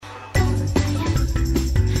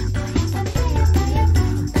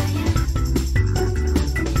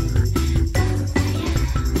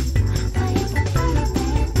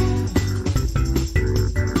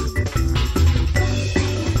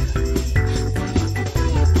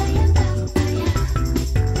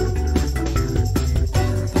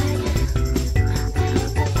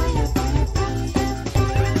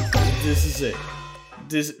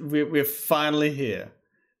we're finally here.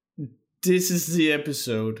 This is the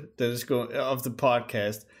episode that is going of the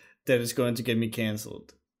podcast that is going to get me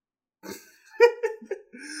cancelled.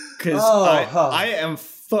 Because I am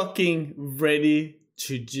fucking ready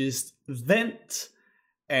to just vent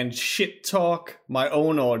and shit talk my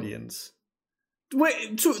own audience.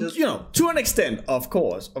 Wait, to an extent, of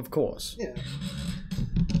course. Yeah.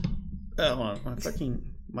 Hold on, my fucking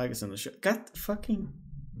mic is on the show. God fucking.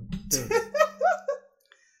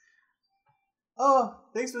 Oh,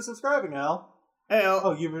 thanks for subscribing, Al. Hey, Al.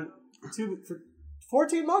 Oh, you've been for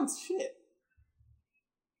 14 months. Shit.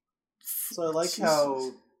 So I like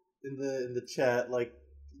how in the chat, like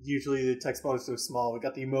usually the text box is so small. We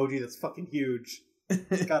got the emoji that's fucking huge.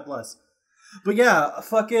 God bless. But yeah,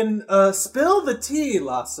 fucking spill the tea,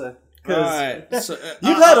 Lasse. Alright, so,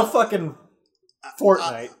 you've had a fucking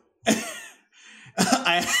fortnight.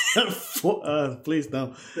 Please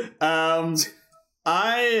no. I'm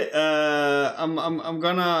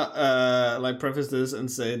gonna like preface this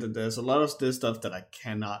and say that there's a lot of this stuff that I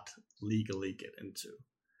cannot legally get into.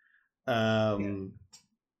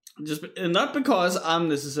 Just not because I'm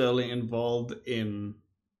necessarily involved in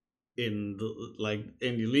the, like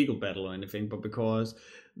any legal battle or anything, but because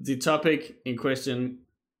the topic in question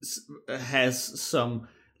has some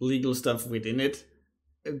legal stuff within it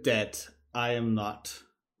that I am not.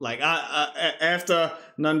 Like, I after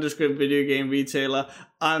nondescript video game retailer,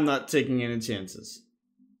 I'm not taking any chances.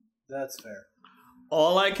 That's fair.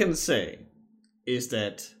 All I can say is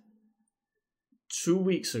that 2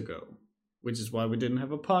 weeks ago, which is why we didn't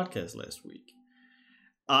have a podcast last week,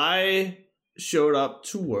 I showed up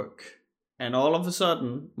to work, and all of a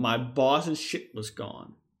sudden, my boss's shit was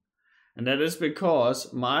gone. And that is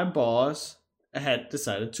because my boss had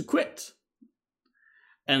decided to quit.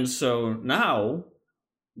 And so now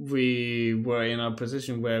we were in a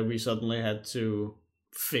position where we suddenly had to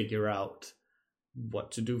figure out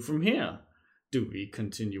what to do from here. Do we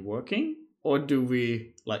continue working, or do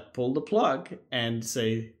we like pull the plug and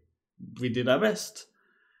say we did our best?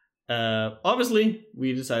 Obviously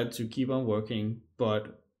we decided to keep on working,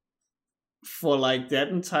 but for like that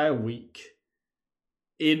entire week,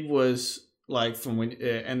 it was like from when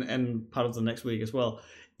and part of the next week as well,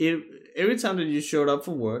 every time that you showed up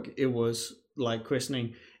for work, it was like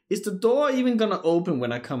questioning, is the door even gonna open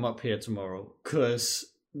when I come up here tomorrow? Because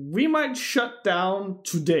we might shut down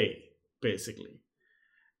today, basically.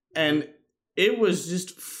 And it was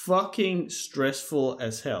just fucking stressful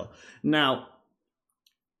as hell. Now,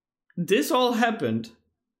 this all happened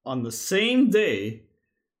on the same day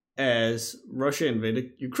as Russia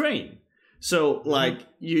invaded Ukraine. So, like,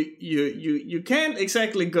 you can't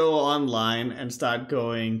exactly go online and start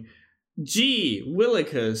going, gee,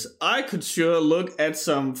 Willikers, I could sure look at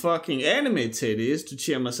some fucking anime titties to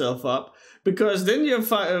cheer myself up, because then you're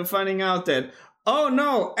finding out that, oh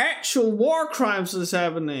no, actual war crimes is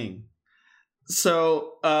happening.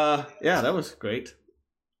 So, yeah, that was great.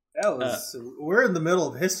 That was we're in the middle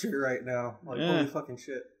of history right now. Like, holy fucking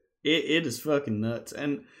shit. It is fucking nuts.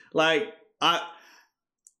 And, like, I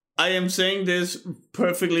am saying this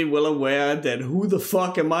perfectly well aware that who the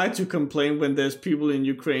fuck am I to complain when there's people in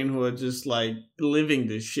Ukraine who are just like living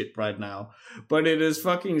this shit right now. But it is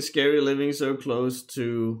fucking scary living so close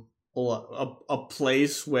to a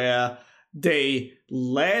place where they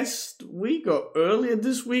last week or earlier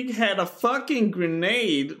this week had a fucking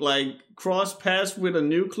grenade like cross paths with a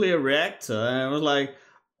nuclear reactor. And I was like,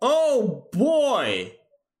 oh boy!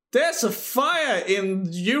 There's a fire in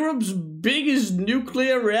Europe's biggest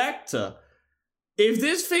nuclear reactor. If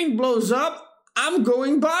this thing blows up, I'm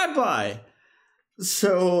going bye-bye.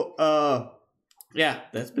 So, yeah,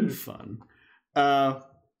 that's been fun.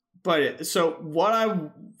 But so what I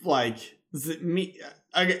like,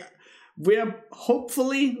 we're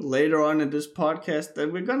hopefully later on in this podcast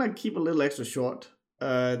that we're gonna keep a little extra short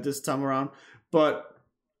this time around, but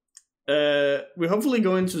we're hopefully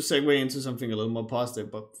going to segue into something a little more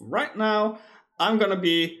positive. But right now, I'm gonna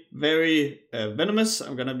be very venomous.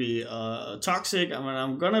 I'm gonna be toxic.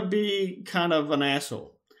 I'm gonna be kind of an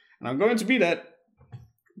asshole, and I'm going to be that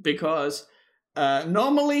because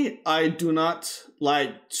normally I do not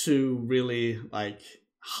like to really like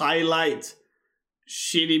highlight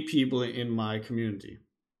shitty people in my community.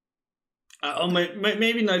 Or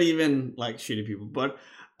maybe not even like shitty people, but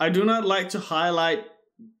I do not like to highlight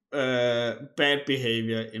bad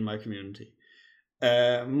behavior in my community.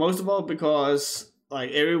 Most of all because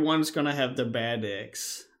like everyone's gonna have the bad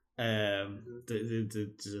eggs.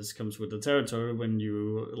 This comes with the territory when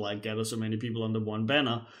you like gather so many people under one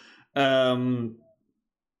banner. And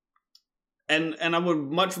I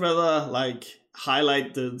would much rather like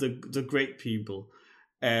highlight the great people.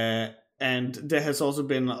 and there has also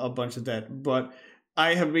been a bunch of that. But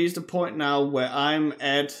I have reached a point now where I'm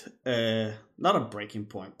at not a breaking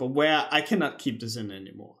point, but where I cannot keep this in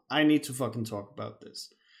anymore. I need to fucking talk about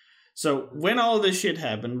this. So when all this shit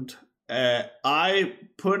happened, I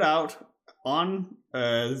put out on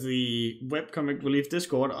the Webcomic Relief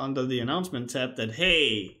Discord under the announcement tab that,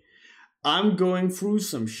 hey, I'm going through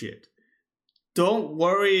some shit. Don't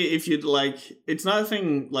worry if you'd like, it's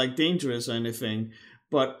nothing like dangerous or anything,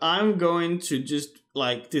 but I'm going to just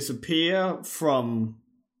like disappear from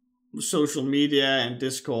social media and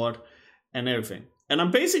Discord and everything. And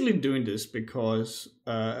I'm basically doing this because,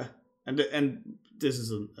 and this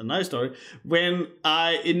is a nice story. When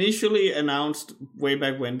I initially announced way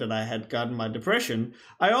back when that I had gotten my depression,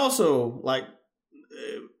 I also like,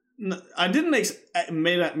 I didn't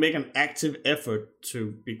make an active effort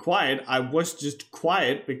to be quiet. I was just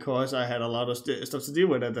quiet because I had a lot of stuff to deal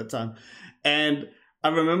with at that time. And I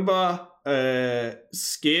remember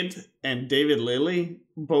Skid and David Lilly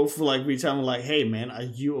both like reached out and like, hey man, are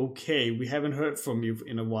you okay? We haven't heard from you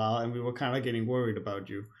in a while and we were kind of getting worried about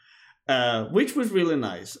you. Which was really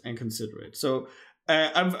nice and considerate. So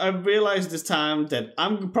I've realized this time that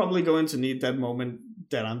I'm probably going to need that moment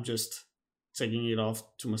that I'm just taking it off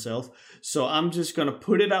to myself. So I'm just gonna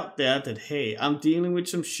put it out there that, hey, I'm dealing with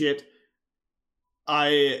some shit.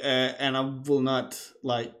 And I will not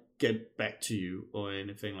like get back to you or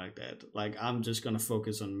anything like that. Like I'm just gonna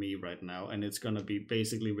focus on me right now, and it's gonna be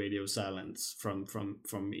basically radio silence from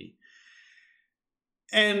me.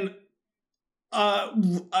 And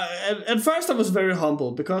at first I was very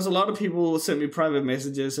humble because a lot of people sent me private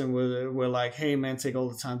messages and were like, hey man, take all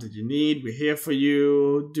the time that you need. We're here for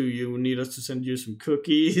you. Do you need us to send you some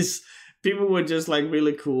cookies? People were just like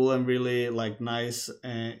really cool and really like nice.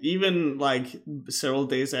 And even like several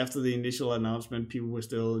days after the initial announcement, people were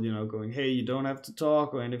still, you know, going, hey, you don't have to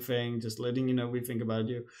talk or anything. Just letting you know we think about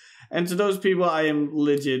you. And to those people, I am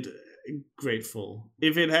legit grateful.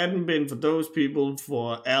 If it hadn't been for those people,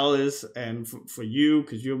 for Alice and for you,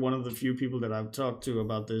 because you're one of the few people that I've talked to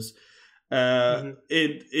about this,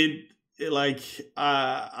 it like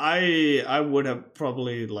I would have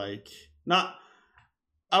probably like not.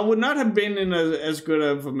 I would not have been in as good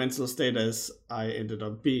of a mental state as I ended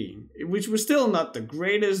up being, which was still not the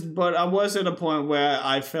greatest, but I was at a point where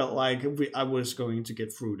I felt like I was going to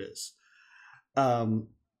get through this.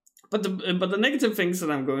 But the negative things that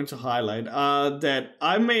I'm going to highlight are that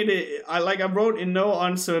I wrote in no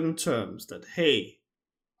uncertain terms that, hey,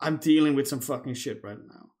 I'm dealing with some fucking shit right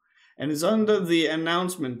now. And it's under the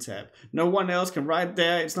announcement tab. No one else can write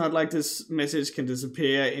there. It's not like this message can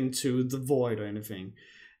disappear into the void or anything.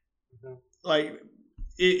 Mm-hmm. Like,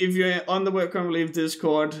 if you're on the Webcomic Relief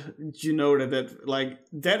Discord, you know that like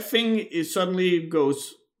that thing is suddenly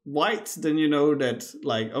goes white, then you know that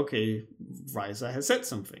like, okay, Riser has said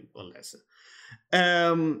something or lesser.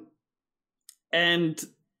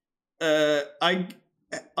 I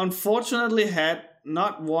unfortunately had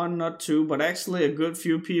not one, not two, but actually a good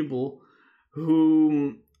few people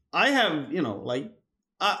whom I have, you know, like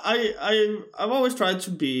I've always tried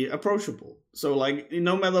to be approachable. So like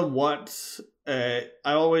no matter what, I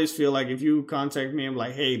always feel like if you contact me, I'm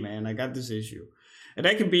like, hey man, I got this issue. And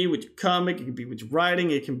that can be with your comic, it can be with your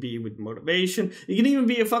writing, it can be with motivation, it can even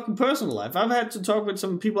be your fucking personal life. I've had to talk with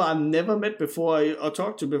some people I've never met before or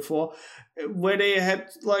talked to before, where they had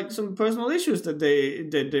like some personal issues that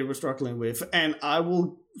they were struggling with, and I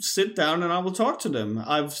will sit down and I will talk to them.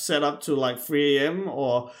 I've set up to like 3 a.m.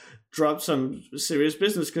 or dropped some serious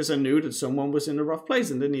business because I knew that someone was in a rough place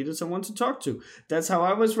and they needed someone to talk to. That's how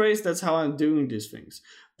I was raised. That's how I'm doing these things.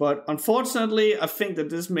 But unfortunately, I think that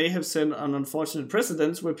this may have set an unfortunate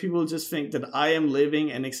precedent where people just think that I am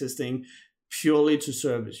living and existing purely to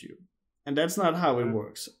service you. And that's not how it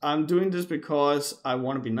works. I'm doing this because I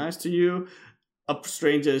want to be nice to you. A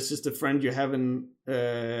stranger is just a friend you haven't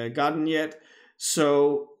gotten yet.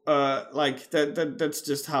 So, like, that's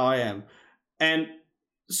just how I am. And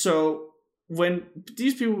so when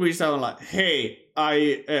these people reached out and like, hey,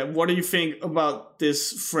 what do you think about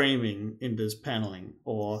this framing in this paneling?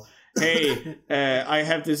 Or, hey, I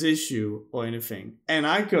have this issue or anything. And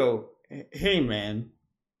I go, hey man,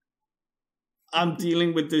 I'm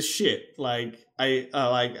dealing with this shit. Like,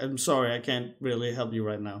 I'm sorry, I can't really help you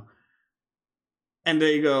right now. And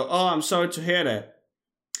they go, oh, I'm sorry to hear that.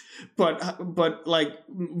 But like,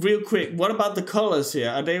 real quick, what about the colors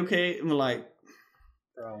here? Are they okay? And I'm like,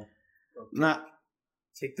 bro, nah.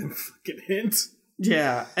 Take them fucking hints.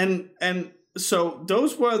 Yeah, and so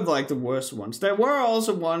those were like the worst ones. There were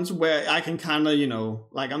also ones where I can kind of, you know,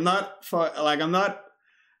 like I'm not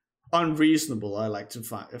unreasonable. I like to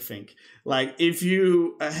think, like, if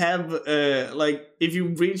you have like, if you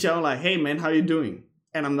reach out like, hey man, how you doing,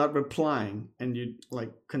 and I'm not replying, and you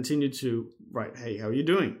like continue to write, hey, how you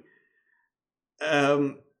doing,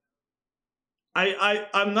 I'm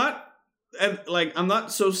not like, I'm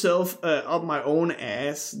not so self up my own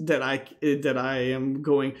ass that I am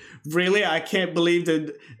going, really, I can't believe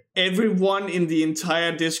that everyone in the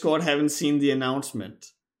entire Discord haven't seen the announcement.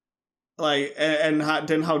 Like, and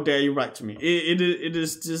then how dare you write to me? It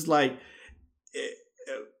is just like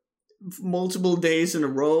multiple days in a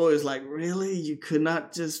row is like, really, you could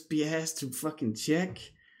not just be asked to fucking check.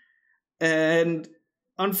 And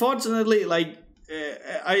unfortunately, like,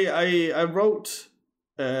 I wrote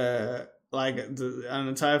like an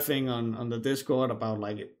entire thing on the Discord about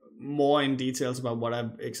like more in details about what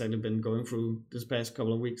I've exactly been going through this past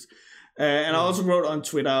couple of weeks, and I also wrote on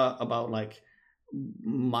Twitter about like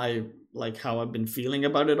my, like, how I've been feeling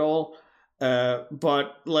about it all.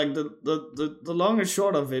 But like the long and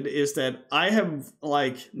short of it is that I have,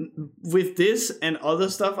 like, with this and other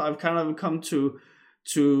stuff, I've kind of come to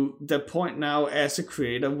the point now as a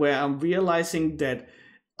creator where I'm realizing that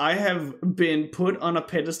I have been put on a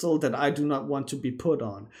pedestal that I do not want to be put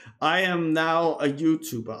on. I am now a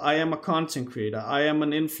YouTuber. I am a content creator. I am an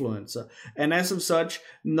influencer. And as of such,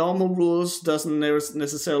 normal rules doesn't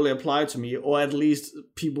necessarily apply to me, or at least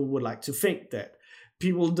people would like to think that.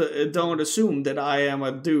 People don't assume that I am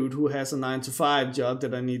a dude who has a 9-to-5 job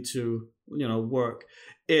that I need to, work.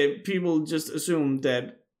 People just assume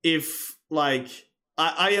that if, like,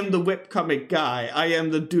 I am the webcomic guy, I am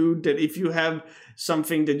the dude that if you have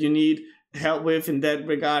something that you need help with in that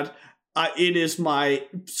regard, it is my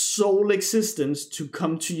sole existence to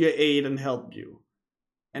come to your aid and help you.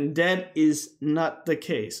 And that is not the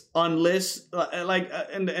case, unless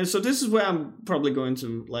and so this is where I'm probably going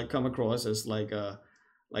to like come across as like a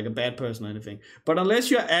bad person or anything. But unless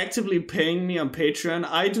you're actively paying me on Patreon,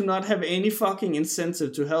 I do not have any fucking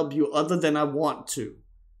incentive to help you other than I want to.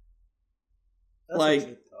 That's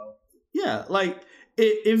like, yeah, like,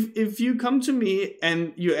 if you come to me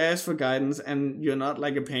and you ask for guidance and you're not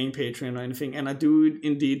like a paying patron or anything, and I do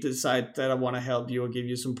indeed decide that I want to help you or give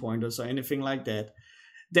you some pointers or anything like that,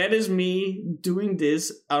 that is me doing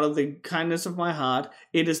this out of the kindness of my heart.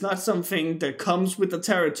 It is not something that comes with the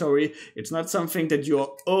territory. It's not something that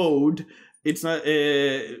you're owed. It's not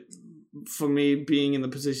for me being in the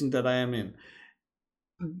position that I am in.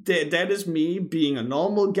 That is me being a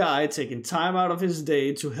normal guy taking time out of his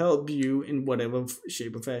day to help you in whatever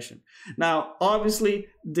shape or fashion. Now, obviously,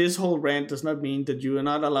 this whole rant does not mean that you are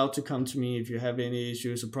not allowed to come to me if you have any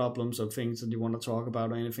issues or problems or things that you want to talk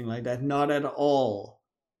about or anything like that. Not at all.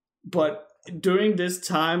 But during this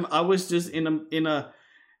time, I was just in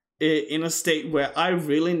a state where I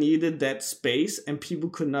really needed that space, and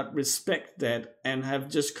people could not respect that and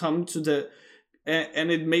have just come to the. And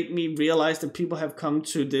it made me realize that people have come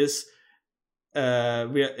to this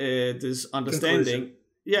this understanding. Conclusion.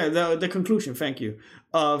 Yeah, the conclusion, thank you,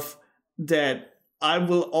 of that I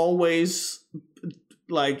will always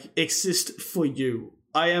like exist for you.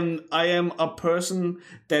 I am a person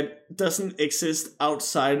that doesn't exist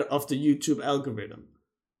outside of the YouTube algorithm.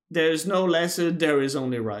 There is no lesser, there is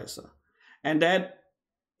only riser. And that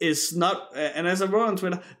is not, and as I wrote on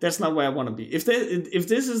Twitter, that's not where I want to be. If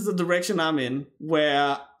this is the direction I'm in,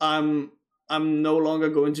 where I'm no longer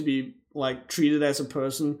going to be like treated as a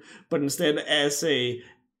person, but instead as a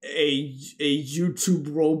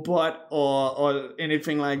YouTube robot or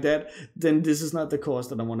anything like that, then this is not the course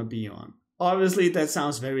that I want to be on. Obviously, that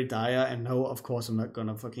sounds very dire, and no, of course, I'm not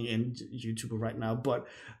gonna fucking end YouTuber right now, but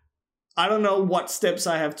I don't know what steps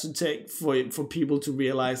I have to take for people to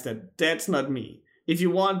realize that that's not me. If you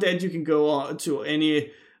want that, you can go on to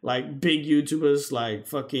any like big YouTubers like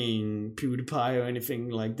fucking PewDiePie or anything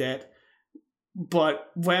like that. But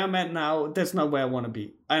where I'm at now, that's not where I want to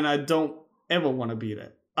be. And I don't ever want to be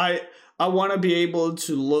that. I want to be able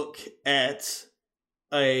to look at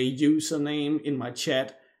a username in my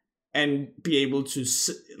chat and be able to,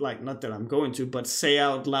 like, not that I'm going to, but say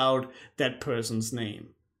out loud that person's name.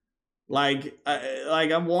 Like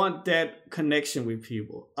I want that connection with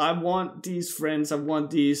people. I want these friends. I want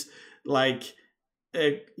these, like,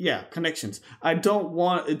 connections. I don't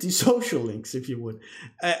want these social links, if you would.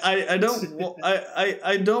 I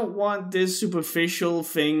don't want this superficial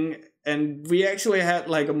thing. And we actually had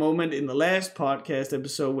like a moment in the last podcast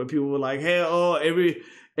episode where people were like, "Hey, every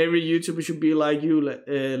YouTuber should be like you,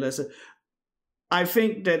 Lasse." I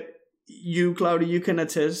think that you, Claudia, you can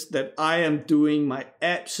attest that I am doing my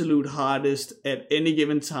absolute hardest at any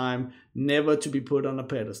given time never to be put on a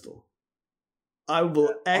pedestal. I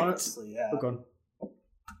will act. Honestly, yeah.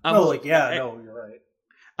 You're right.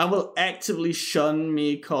 I will actively shun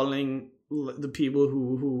me calling the people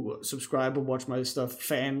who subscribe or watch my stuff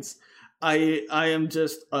fans. I am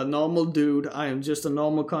just a normal dude. I am just a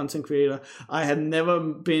normal content creator. I have never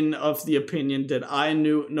been of the opinion that I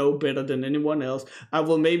know better than anyone else. I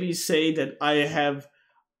will maybe say that I have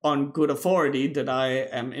on good authority that I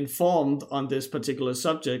am informed on this particular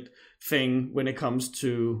subject thing when it comes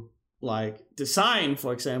to like design,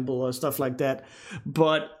 for example, or stuff like that.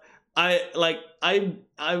 But I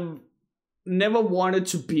never wanted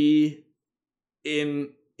to be in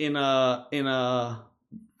a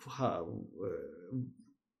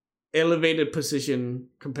elevated position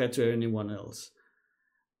compared to anyone else.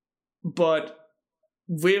 But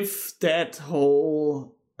with that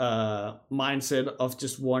whole mindset of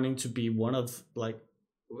just wanting to be one of like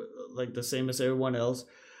the same as everyone else,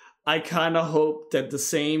 I kind of hope that the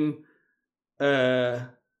same how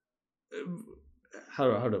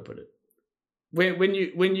do I put it?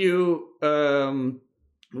 When you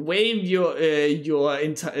wave your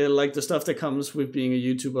entire like the stuff that comes with being a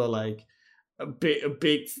YouTuber, like a big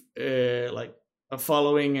like a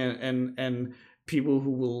following and people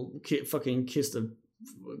who will fucking kiss the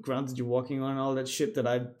ground that you're walking on, all that shit that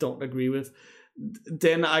I don't agree with,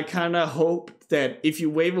 then I kind of hope that if you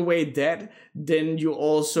wave away that, then you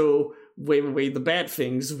also wave away the bad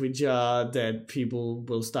things, which are that people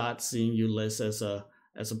will start seeing you less as a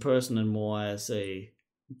person and more as a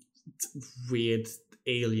weird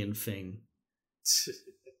alien thing.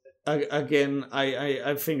 Again,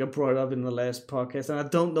 I think I brought it up in the last podcast, and I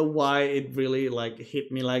don't know why it really like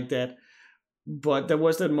hit me like that, but there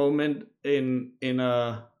was that moment in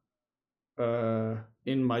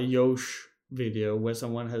my Yosh video where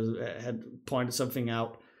someone had pointed something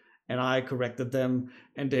out, and I corrected them,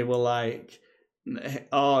 and they were like,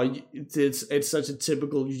 "Oh, it's such a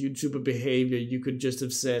typical YouTuber behavior. You could just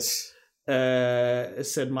have said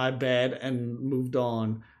my bad and moved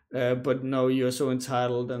on. But no, you're so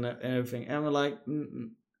entitled and everything." And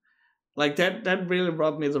I'm like that really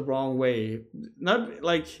rubbed me the wrong way. Not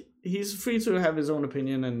like he's free to have his own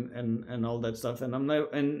opinion and all that stuff, and I'm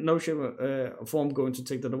no shape or form going to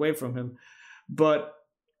take that away from him. But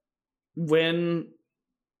when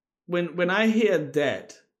I hear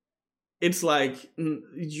that, it's like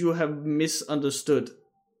you have misunderstood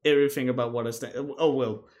everything about what I stand. Oh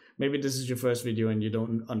well, maybe this is your first video and you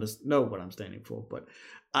don't know what I'm standing for. But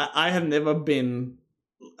I have never been,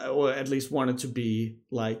 or at least wanted to be,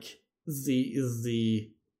 like the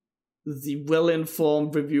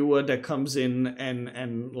well-informed reviewer that comes in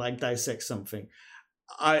and like dissects something.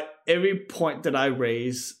 Every point that I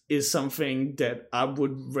raise is something that I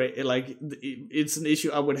would like. It's an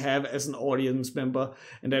issue I would have as an audience member,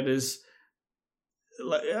 and that is,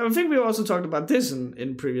 like, I think we also talked about this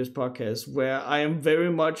in previous podcasts, where I am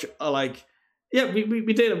very much like, yeah,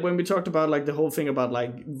 we did it when we talked about like the whole thing about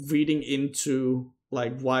like reading into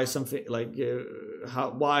like why something like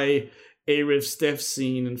why Arif's death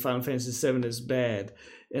scene in Final Fantasy VII is bad.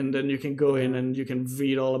 And then you can go in and you can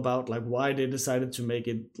read all about like why they decided to make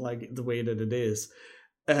it like the way that it is.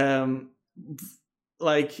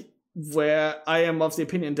 Like where I am of the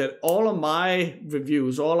opinion that all of my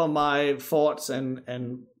reviews, all of my thoughts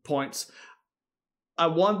and points, I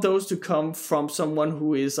want those to come from someone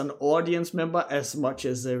who is an audience member as much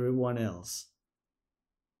as everyone else.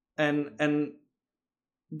 And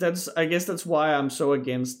that's, I guess that's why I'm so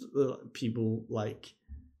against people like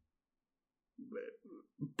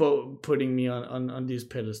putting me on these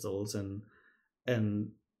pedestals and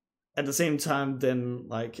at the same time then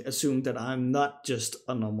like assume that I'm not just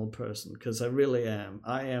a normal person, because I really am.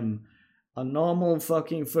 I am a normal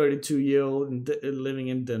fucking 32-year-old living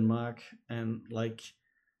in Denmark, and like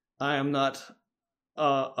I am not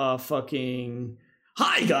a fucking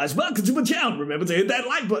 "Hi guys, welcome to my channel, remember to hit that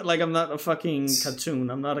like button." Like I'm not a fucking cartoon.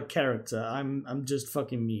 I'm not a character. I'm just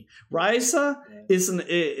fucking me. Ryza is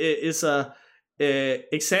a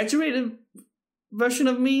exaggerated version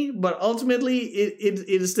of me, but ultimately it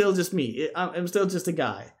is still just me. I'm still just a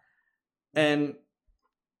guy, and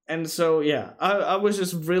so yeah, I was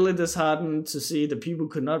just really disheartened to see that people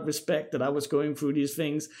could not respect that I was going through these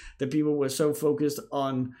things. That people were so focused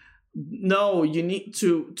on, no, you need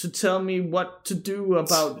to tell me what to do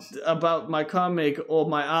about my comic or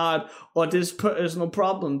my art or this personal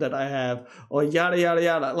problem that I have or yada yada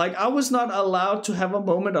yada. Like I was not allowed to have a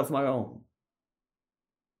moment of my own.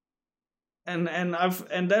 And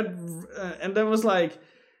that was like,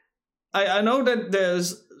 I know that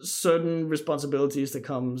there's certain responsibilities that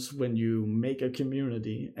comes when you make a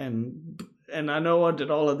community, and I know that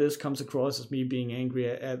all of this comes across as me being angry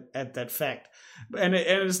at that fact, and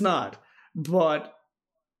it's not. But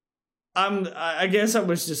I guess I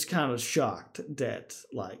was just kind of shocked that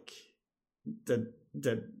that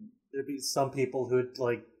there'd be some people who'd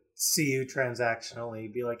like see you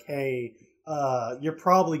transactionally, be like, "Hey, you're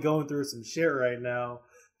probably going through some shit right now,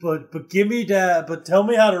 but give me that. But tell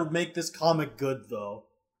me how to make this comic good, though."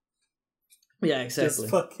 Yeah, exactly.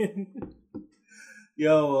 Just fucking.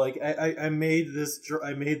 Yo, like I made this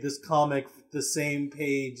comic the same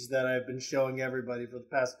page that I've been showing everybody for the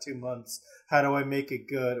past 2 months. How do I make it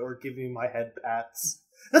good, or give me my head pats?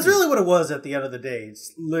 That's really what it was at the end of the day.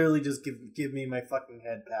 It's literally just give me my fucking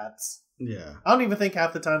head pats. Yeah. I don't even think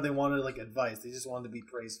half the time they wanted like advice. They just wanted to be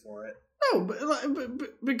praised for it. No, but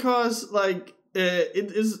because like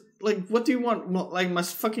it is like, what do you want? Like my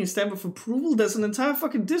fucking stamp of approval? There's an entire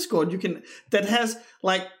fucking Discord that has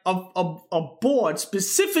like a board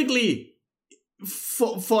specifically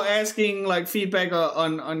for asking like feedback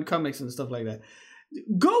on comics and stuff like that.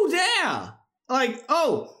 Go there. Like,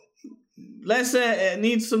 oh, Les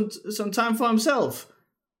needs some time for himself.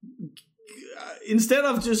 Instead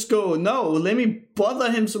of just go, no, let me bother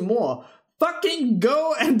him some more. Fucking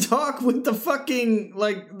go and talk with the fucking,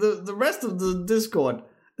 like, the rest of the Discord.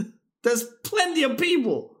 There's plenty of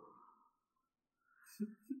people.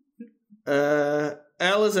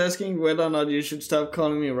 Al is asking whether or not you should stop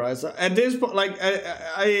calling me Riser. At this point, like,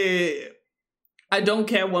 I don't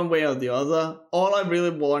care one way or the other. All I really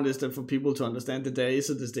want is that for people to understand that there is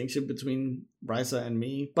a distinction between Riser and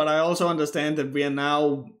me. But I also understand that we are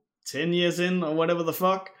now 10 years in, or whatever the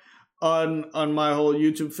fuck, on my whole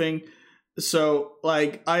YouTube thing. So,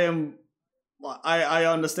 like, I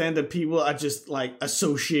understand that people are just, like,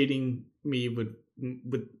 associating me with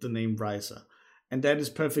the name Riser. And that is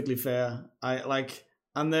perfectly fair.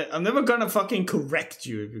 I'm never gonna fucking correct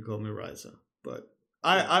you if you call me Riser. But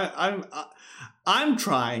I'm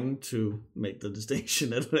trying to make the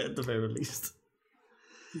distinction at the very least.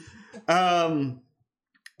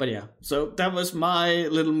 But yeah, so that was my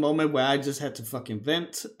little moment where I just had to fucking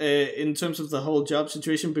vent in terms of the whole job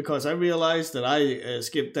situation, because I realized that I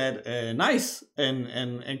skipped that nice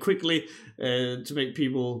and quickly to make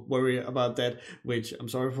people worry about that, which I'm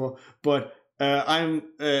sorry for. But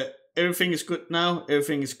everything is good now.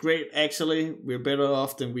 Everything is great, actually. We're better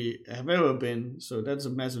off than we have ever been. So that's a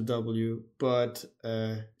massive W. But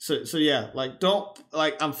so yeah, like,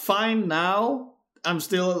 I'm fine now. I'm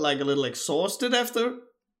still like a little exhausted after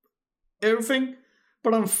everything,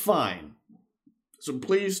 but I'm fine. So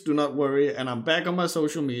please do not worry. And I'm back on my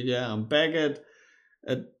social media. I'm back at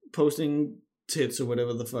posting tits or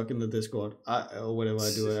whatever the fuck in the Discord. Or whatever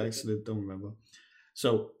I do. I actually don't remember.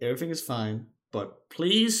 So everything is fine. But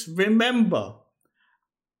please remember,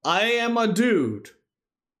 I am a dude.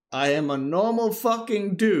 I am a normal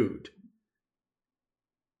fucking dude.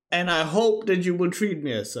 And I hope that you will treat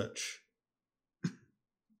me as such.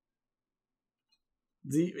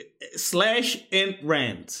 The /int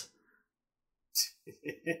rant.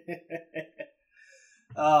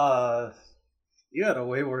 You had a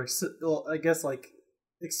way worse. Well, I guess like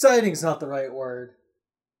exciting's not the right word.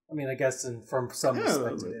 I mean, I guess from some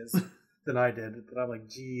respects it is than I did, but I'm like,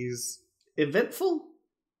 geez. Eventful.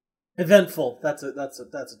 That's a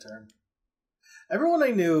term. Everyone I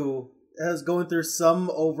knew is going through some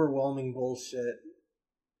overwhelming bullshit.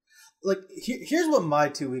 Like, here's what my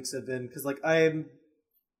 2 weeks have been, because like I'm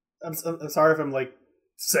sorry if I'm like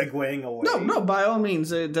segueing away. No, by all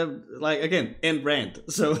means. Like, again, end rant.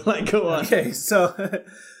 So like, go on. Okay, so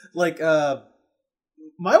like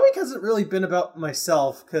my week hasn't really been about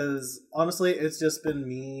myself, because honestly, it's just been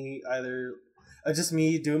me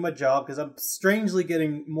me doing my job, because I'm strangely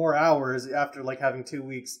getting more hours after like having 2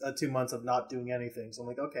 months of not doing anything. So I'm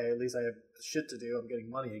like, okay, at least I have shit to do. I'm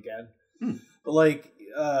getting money again. But like,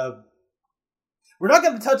 we're not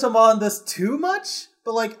going to touch on this too much.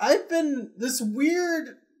 But like, this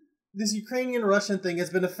Ukrainian-Russian thing has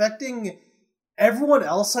been affecting everyone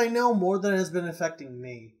else I know more than it has been affecting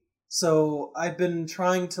me. So I've been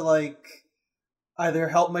trying to like either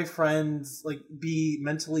help my friends like be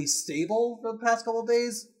mentally stable for the past couple of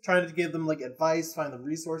days, trying to give them like advice, find them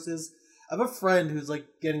resources. I have a friend who's like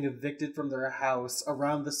getting evicted from their house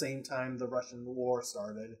around the same time the Russian war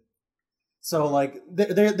started. So like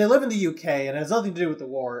they live in the UK and it has nothing to do with the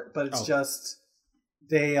war, but it's just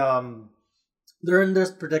they're in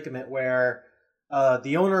this predicament where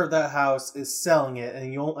the owner of that house is selling it,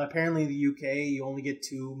 and apparently in the UK you only get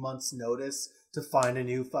 2 months notice to find a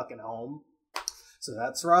new fucking home. So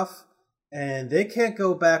that's rough. And they can't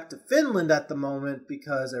go back to Finland at the moment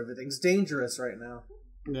because everything's dangerous right now.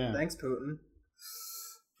 Yeah. Thanks, Putin.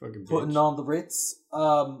 Fucking putting on the Ritz.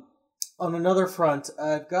 On another front,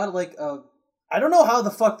 I've got like I don't know how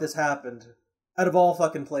the fuck this happened. out of all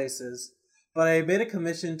fucking places. But I made a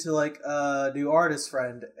commission to like a new artist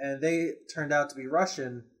friend, and they turned out to be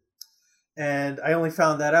Russian. And I only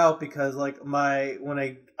found that out because like I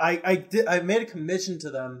made a commission to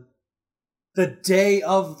them the day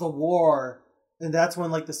of the war, and that's when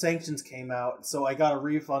like the sanctions came out. So I got a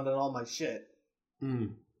refund on all my shit.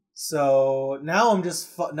 Mm. So now I'm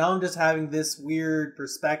just having this weird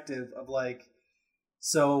perspective of like,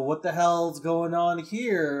 so what the hell's going on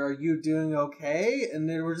here? Are you doing okay? And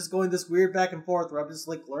then we're just going this weird back and forth where I'm just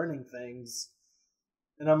like learning things,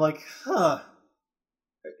 and I'm like, huh.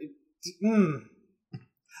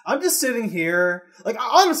 I'm just sitting here, like,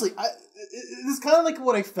 honestly, this is kind of like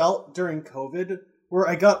what I felt during COVID, where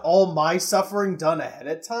I got all my suffering done ahead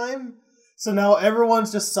of time. So now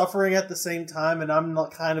everyone's just suffering at the same time, and I'm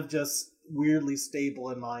not kind of just weirdly stable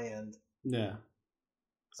in my end. Yeah.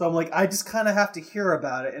 So I'm like, I just kind of have to hear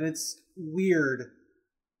about it, and it's weird.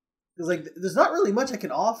 Because, like, there's not really much I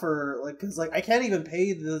can offer, like, because, like, I can't even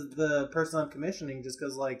pay the person I'm commissioning just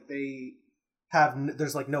because, like,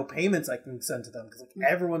 there's like no payments I can send to them because like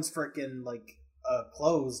everyone's freaking like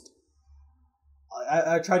closed.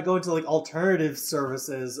 I tried going to like alternative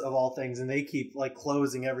services of all things, and they keep like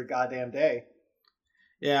closing every goddamn day.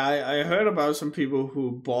 Yeah, I heard about some people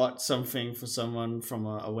who bought something for someone from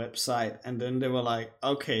a website, and then they were like,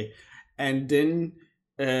 okay, and then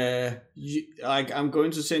I'm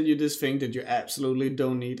going to send you this thing that you absolutely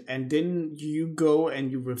don't need, and then you go and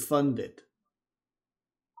you refund it.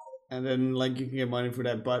 And then, like, you can get money for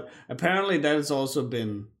that. But apparently that has also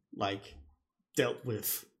been, like, dealt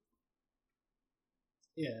with.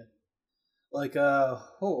 Yeah. Like,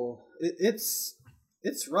 it's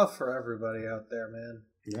rough for everybody out there, man.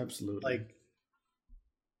 Absolutely.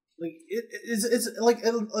 It's like,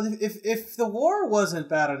 if the war wasn't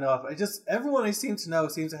bad enough, everyone I seem to know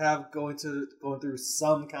seems to have going through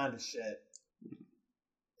some kind of shit.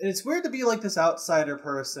 And it's weird to be, like, this outsider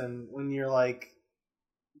person when you're, like,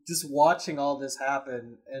 just watching all this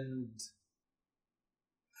happen, and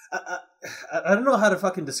I don't know how to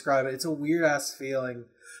fucking describe it. It's a weird ass feeling.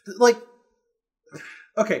 Like,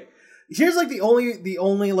 okay, here's like the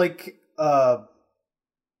only like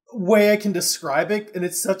way I can describe it, and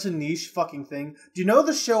it's such a niche fucking thing. Do you know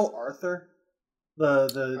the show Arthur?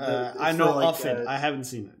 I know of it. I haven't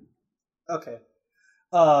seen it. Okay.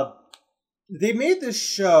 They made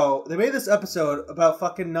this episode about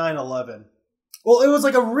fucking 9/11. Well, it was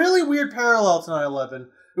like a really weird parallel to 9/11.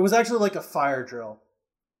 It was actually like a fire drill.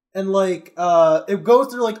 And like, it goes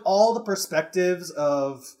through like all the perspectives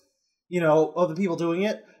of, of the people doing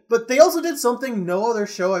it. But they also did something no other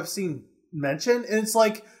show I've seen mention. And it's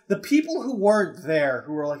like the people who weren't there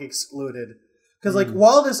who were like excluded. Because like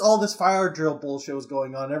while all this fire drill bullshit was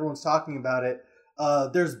going on, everyone's talking about it.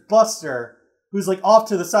 There's Buster, who's like off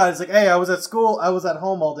to the side. It's like, hey, I was at school. I was at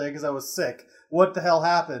home all day because I was sick. What the hell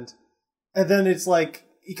happened? And then it's like,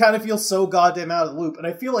 you kind of feel so goddamn out of the loop. And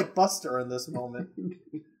I feel like Buster in this moment.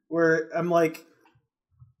 Where I'm like,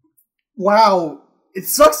 wow, it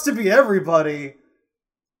sucks to be everybody.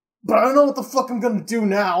 But I don't know what the fuck I'm gonna do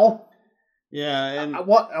now. Yeah, and... I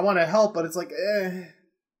want to help, but it's like, eh.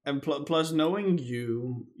 And plus, knowing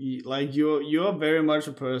like, you're very much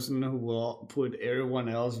a person who will put everyone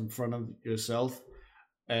else in front of yourself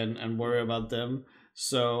and worry about them.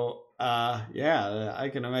 So... yeah, I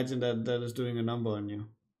can imagine that is doing a number on you.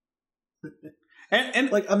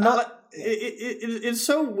 And like, I'm not. It's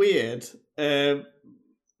so weird. But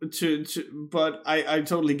I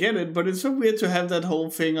totally get it. But it's so weird to have that whole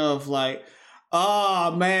thing of like,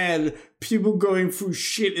 man, people going through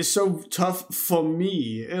shit is so tough for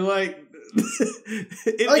me. And like,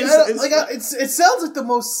 it sounds like the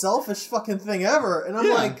most selfish fucking thing ever, and I'm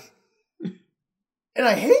like, and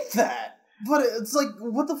I hate that. But it's like,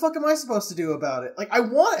 what the fuck am I supposed to do about it? Like, I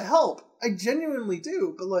want to help. I genuinely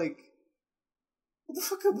do. But like, what the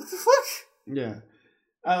fuck? Yeah.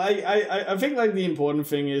 I think like the important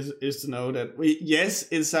thing is to know that yes,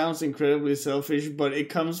 it sounds incredibly selfish, but it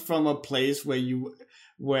comes from a place where you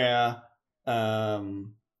want to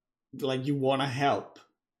help.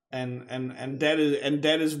 And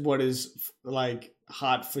that is what is like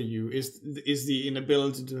hard for you is the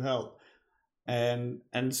inability to help. And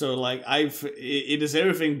so like it is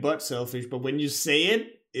everything but selfish, but when you say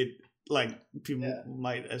it like people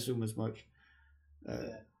might assume as much.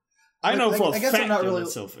 I know for a fact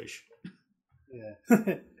that's selfish. Yeah.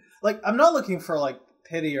 Like, I'm not looking for like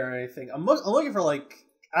pity or anything. I'm looking for like,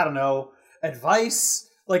 I don't know, advice.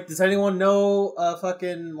 Like, does anyone know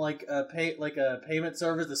fucking like a payment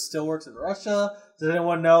service that still works in Russia? Does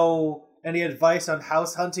anyone know any advice on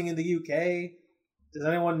house hunting in the UK? Does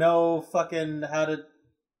anyone know fucking how to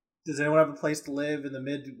does anyone have a place to live in the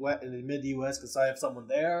mid US? Because I have someone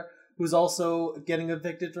there who's also getting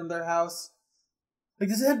evicted from their house. Like,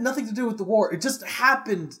 this had nothing to do with the war. It just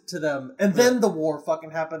happened to them, and then the war fucking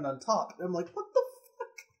happened on top. And I'm like, what the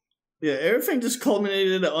fuck? Yeah, everything just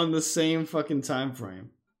culminated on the same fucking time frame.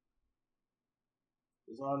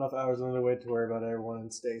 There's not enough hours in the way to worry about everyone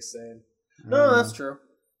and stay sane. No, that's true.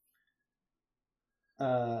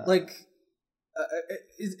 Like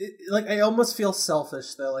I almost feel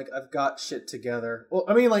selfish that, like, I've got shit together. Well,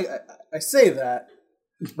 I mean, like, I say that.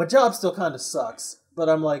 My job still kind of sucks, but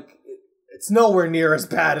I'm like, it's nowhere near as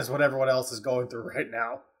bad as what everyone else is going through right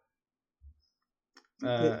now.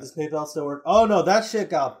 Does PayPal still work? Oh no, that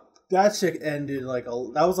shit ended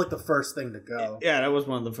that was like the first thing to go. Yeah, that was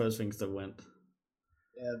one of the first things that went.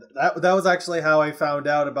 Yeah, that was actually how I found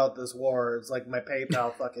out about this war. It's like my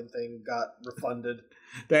PayPal fucking thing got refunded.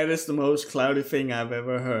 That is the most cloudy thing I've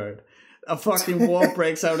ever heard. A fucking war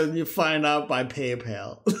breaks out and you find out by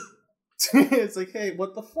PayPal. It's like, hey,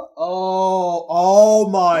 what the fuck? Oh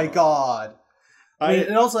my god. I mean,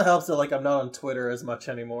 it also helps that, like, I'm not on Twitter as much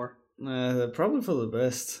anymore. Probably for the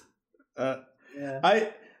best. Yeah.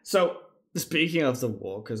 So, speaking of the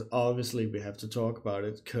war, because obviously we have to talk about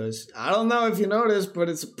it, because I don't know if you know this, but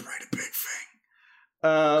it's a pretty big thing.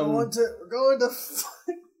 We're going to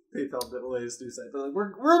PayPal giveaways do say, but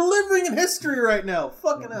we're living in history right now.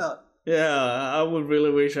 Fucking out. Yeah, I would really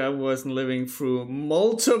wish I wasn't living through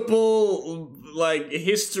multiple, like,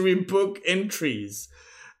 history book entries.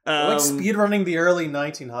 Like speedrunning the early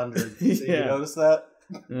 1900s. Did you notice that?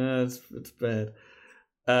 Yeah, it's bad.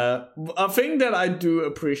 A thing that I do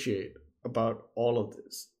appreciate about all of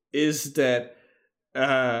this is that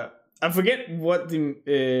I forget what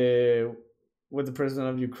the president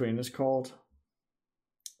of Ukraine is called.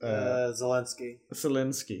 Zelensky.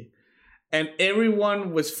 And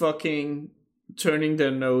everyone was fucking turning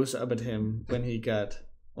their nose up at him when he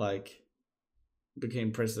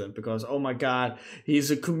became president, because, oh my god, he's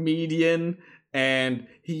a comedian and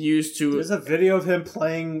he used to... There's a video of him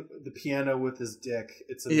playing the piano with his dick.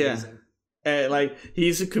 It's amazing. Yeah.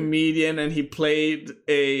 He's a comedian and he played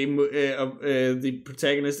the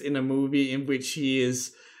protagonist in a movie in which he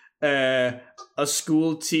is a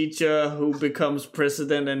school teacher who becomes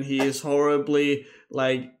president, and he is horribly,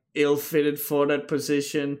 like, ill-fitted for that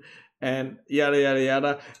position, and yada yada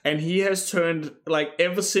yada. And he has turned, like,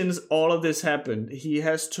 ever since all of this happened, he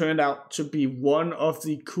has turned out to be one of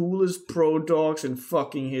the coolest pro dogs in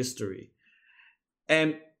fucking history.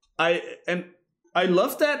 And I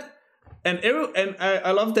love that. And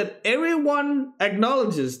I love that everyone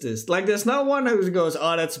acknowledges this. Like, there's not one who goes,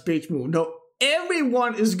 oh, that's a bitch move. No,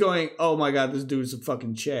 everyone is going, oh my god, this dude's a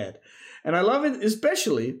fucking Chad. And I love it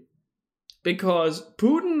especially because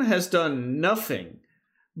Putin has done nothing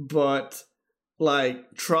but,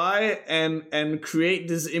 like, try and create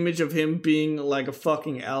this image of him being like a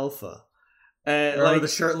fucking alpha. Like the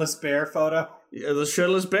shirtless bear photo? Yeah, the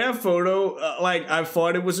shirtless bear photo, like, I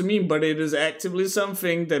thought it was a meme, but it is actively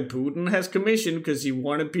something that Putin has commissioned because he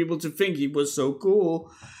wanted people to think he was so cool.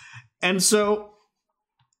 And so,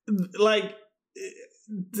 like,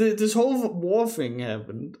 this whole war thing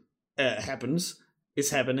is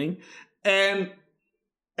happening. And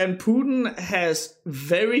Putin has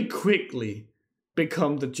very quickly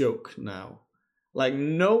become the joke now. Like,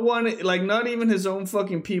 no one, like, not even his own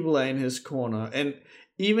fucking people are in his corner. And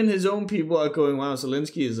even his own people are going, wow,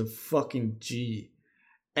 Zelensky is a fucking G.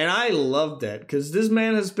 And I love that, because this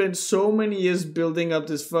man has spent so many years building up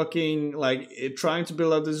this fucking, like, trying to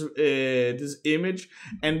build up this image.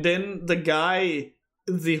 And then the guy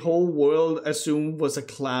the whole world assumed was a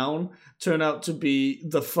clown turned out to be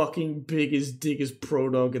the fucking dickest pro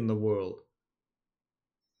dog in the world.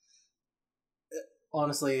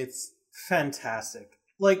 Honestly, it's fantastic.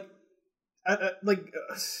 Like, I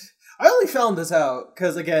only found this out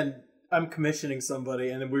because, again, I'm commissioning somebody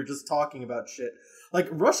and we're just talking about shit. Like,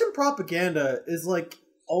 Russian propaganda is, like,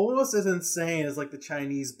 almost as insane as, like, the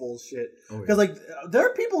Chinese bullshit. Because, like, there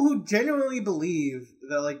are people who genuinely believe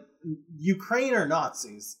that, like, Ukraine are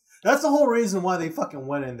Nazis. That's the whole reason why they fucking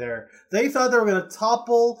went in there. They thought they were going to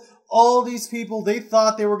topple all these people. They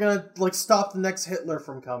thought they were going to, like, stop the next Hitler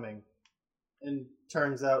from coming. And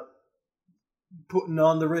turns out putting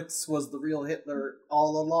on the Ritz was the real Hitler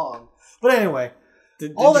all along. But anyway,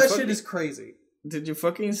 all that shit is crazy. Did you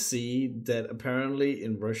fucking see that apparently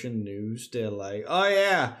in Russian news they're like, oh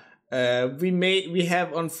yeah, we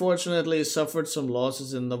have unfortunately suffered some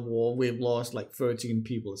losses in the war. We've lost like 13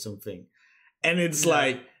 people or something. And it's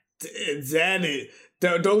like,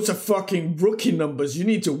 those are fucking rookie numbers. You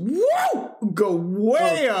need to go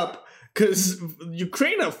way up, because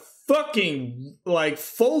Ukraine are fucking like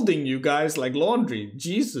folding you guys like laundry.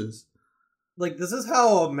 Jesus. Like, this is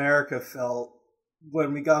how America felt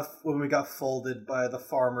when we got folded by the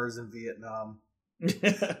farmers in Vietnam.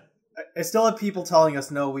 I still have people telling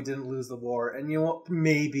us, no, we didn't lose the war. And you know what?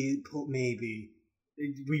 Maybe.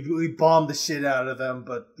 We bombed the shit out of them,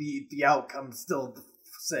 but the outcome still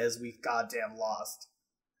says we goddamn lost.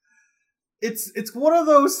 It's one of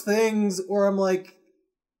those things where I'm like,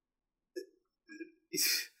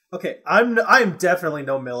 okay, I'm definitely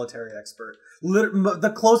no military expert.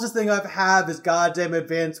 The closest thing I've had is goddamn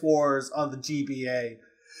Advanced Wars on the GBA.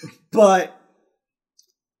 But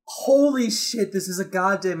holy shit, this is a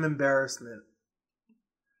goddamn embarrassment.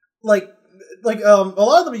 Like a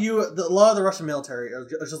lot of the Russian military are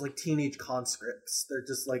just like teenage conscripts. They're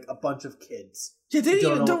just like a bunch of kids. Yeah, they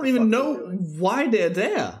don't even know why they're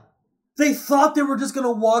there. They thought they were just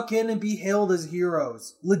gonna walk in and be hailed as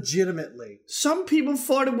heroes, legitimately. Some people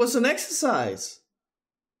thought it was an exercise.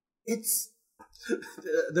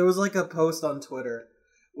 There was like a post on Twitter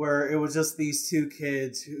where it was just these two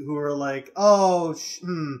kids who were like,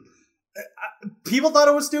 people thought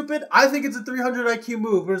it was stupid. I think it's a 300 IQ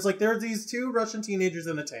move. Where it's like, there's these two Russian teenagers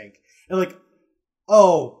in a tank. And like,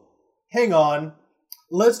 oh, hang on.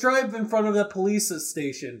 Let's drive in front of the police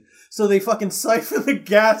station. So they fucking siphon the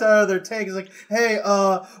gas out of their tank. It's like, hey,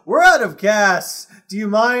 we're out of gas. Do you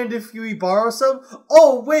mind if we borrow some?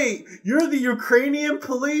 Oh, wait, you're the Ukrainian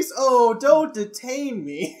police? Oh, don't detain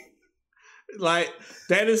me. Like,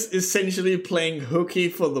 that is essentially playing hooky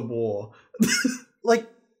for the war. Like,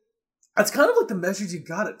 that's kind of like the measures you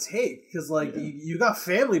gotta take. Because, like, you got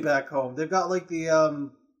family back home. They've got, like, the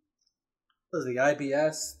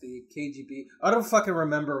IBS, the KGB. I don't fucking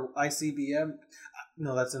remember ICBM.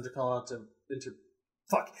 No, that's intercontinental.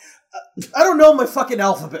 Fuck. I don't know my fucking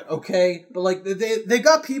alphabet, okay? But like they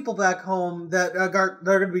got people back home that are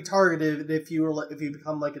going to be targeted if you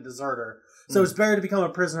become like a deserter. So it's better to become a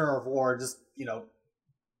prisoner of war. Just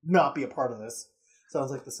not be a part of this.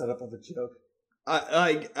 Sounds like the setup of a joke.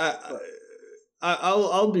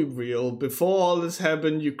 I'll be real. Before all this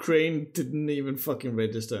happened, Ukraine didn't even fucking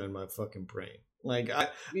register in my fucking brain. Like,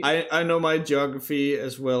 I know my geography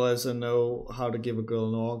as well as I know how to give a girl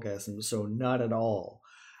an orgasm, so not at all.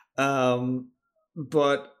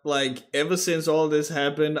 But, like, ever since all this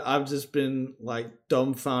happened, I've just been, like,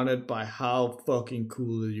 dumbfounded by how fucking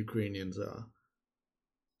cool the Ukrainians are.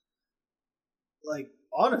 Like,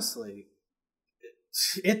 honestly,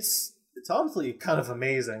 it's honestly kind of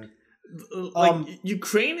amazing. Like,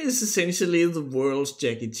 Ukraine is essentially the world's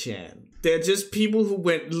Jackie Chan. They're just people who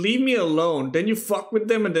went, leave me alone. Then you fuck with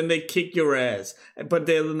them and then they kick your ass. But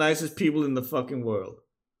they're the nicest people in the fucking world.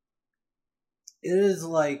 It is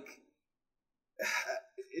like,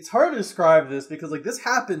 it's hard to describe this because like this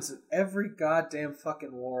happens in every goddamn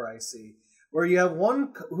fucking war I see. Where you have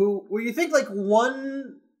where you think like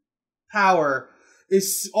one power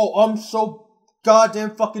is, I'm so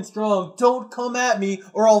goddamn fucking strong. Don't come at me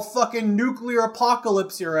or I'll fucking nuclear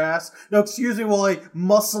apocalypse your ass. No, excuse me while I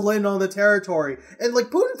muscle in on the territory. And like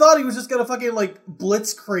Putin thought he was just gonna fucking like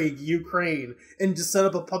blitzkrieg Ukraine and just set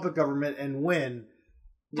up a puppet government and win.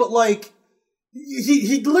 But like,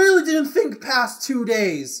 he literally didn't think past 2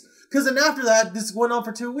 days. Cause then after that, this went on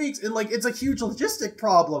for 2 weeks and like, it's a huge logistic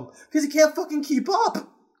problem. Cause he can't fucking keep up.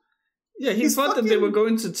 Yeah, he thought that they were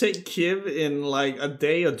going to take Kiev in like a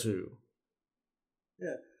day or two.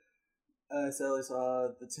 Yeah. I sadly saw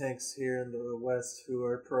the tanks here in the West who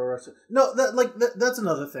are pro-Russia. No, that's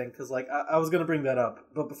another thing, because like I was gonna bring that up,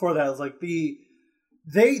 but before that, I was like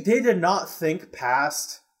they did not think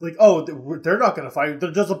past like, oh, they're not gonna fight.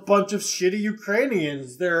 They're just a bunch of shitty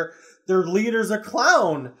Ukrainians. Their leader's a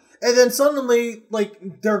clown, and then suddenly like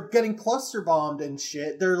they're getting cluster bombed and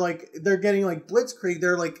shit. They're getting like blitzkrieg.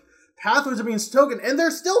 They're like pathways are being stoken, and they're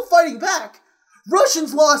still fighting back.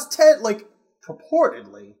 Russians lost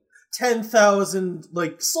purportedly 10,000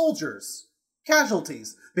 like soldiers,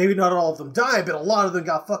 casualties. Maybe not all of them died, but a lot of them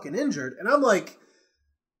got fucking injured. And I'm like,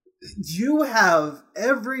 you have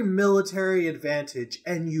every military advantage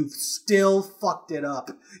and you've still fucked it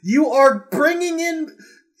up. You are bringing in,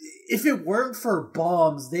 if it weren't for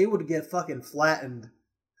bombs, they would get fucking flattened.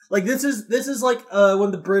 Like this is like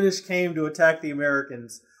when the British came to attack the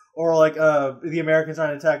Americans, or like the Americans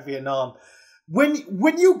trying to attack Vietnam. When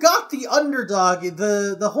you got the underdog,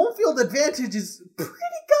 the home field advantage is pretty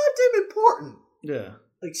goddamn important. Yeah.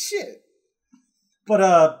 Like shit.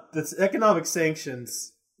 But the economic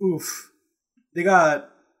sanctions, oof. They're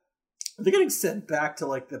getting sent back to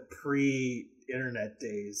like the pre-internet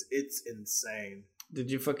days. It's insane. Did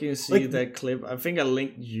you fucking see that clip? I think I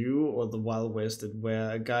linked you or the Wild West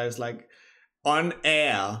where a guy's like, on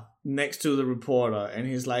air next to the reporter, and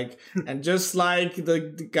he's like, and just like the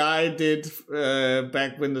guy did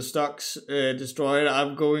back when the stocks destroyed,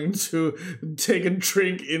 I'm going to take a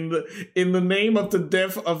drink in the name of the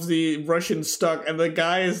death of the Russian stock, and the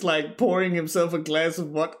guy is like pouring himself a glass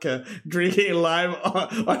of vodka, drinking live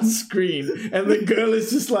on screen, and the girl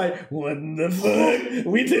is just like, what the fuck?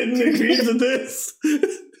 We didn't agree to this.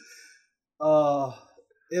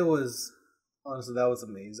 It was, honestly, that was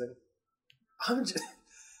amazing. I'm just,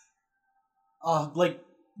 like,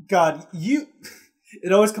 God,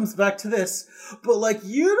 it always comes back to this, but like,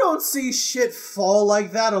 you don't see shit fall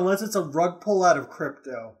like that unless it's a rug pull out of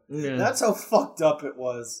crypto. Yeah. That's how fucked up it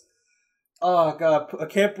was. Oh God, I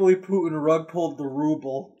can't believe Putin rug pulled the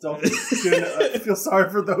ruble. Don't I feel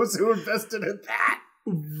sorry for those who invested in that.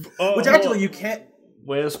 Which actually you can't.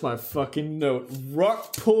 Where's my fucking note?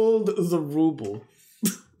 Rug pulled the ruble.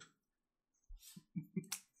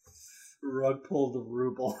 Rug pulled the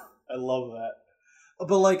ruble. I love that.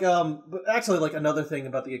 But like, but actually, like, another thing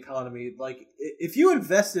about the economy, like, if you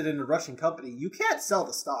invested in a Russian company, you can't sell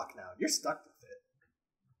the stock now. You're stuck with it.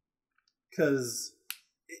 Because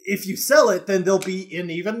if you sell it, then they'll be in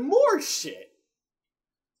even more shit.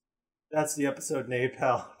 That's the episode name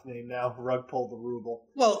now. Rug pull the ruble.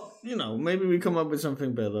 Well, maybe we come up with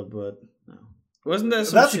something better, but no. Wasn't there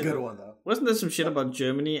some That's shit, a good one, though. Wasn't there some shit about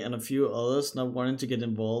Germany and a few others not wanting to get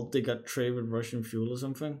involved? They got trade with Russian fuel or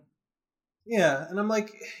something? Yeah, and I'm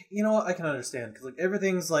like, you know what? I can understand, because like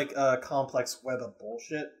everything's like a complex web of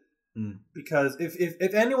bullshit. Because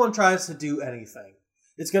if anyone tries to do anything,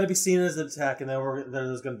 it's going to be seen as an attack, and then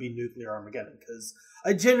there's going to be nuclear Armageddon. Because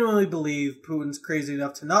I genuinely believe Putin's crazy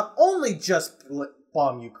enough to not only just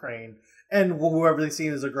bomb Ukraine and whoever they see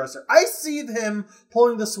as aggressor. I see him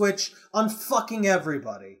pulling the switch on fucking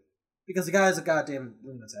everybody, because the guy is a goddamn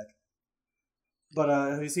lunatic. But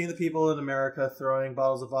have you seen the people in America throwing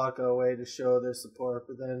bottles of vodka away to show their support?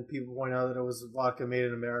 But then people point out that it was vodka made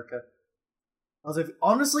in America. I was like,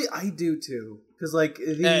 honestly, I do too. Because, like,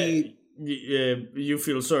 you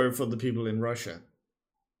feel sorry for the people in Russia.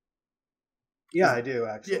 Yeah, I do,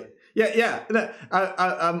 actually. Yeah.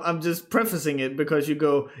 I'm just prefacing it because you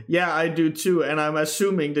go, yeah, I do too, and I'm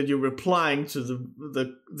assuming that you're replying to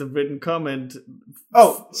the written comment.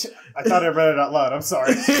 Oh, I thought I read it out loud. I'm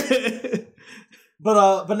sorry. But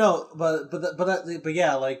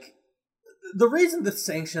yeah, like, the reason the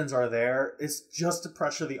sanctions are there is just to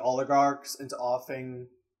pressure the oligarchs into offing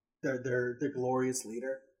their glorious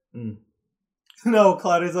leader. No,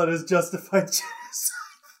 Claudius is justified genocide.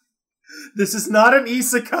 This is not an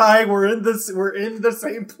isekai. We're in the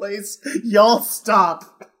same place. Y'all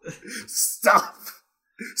stop. Stop.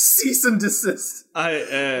 Cease and desist.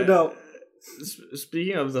 No.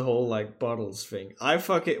 Speaking of the whole like bottles thing,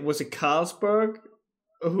 was it Carlsberg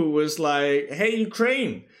who was like, "Hey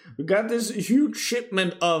Ukraine, we got this huge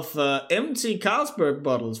shipment of empty Carlsberg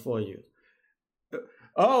bottles for you."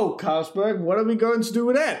 Oh, Carlsberg, what are we going to do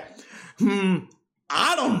with that?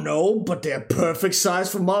 I don't know, but they're perfect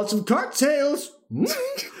size for Molotov cocktails.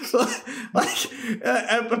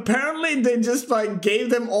 Apparently they just like gave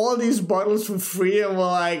them all these bottles for free and were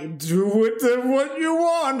like, do with them what you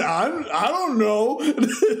want. I don't know.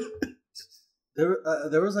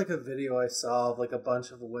 There was like a video I saw of like a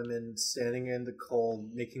bunch of women standing in the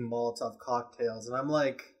cold making Molotov cocktails, and I'm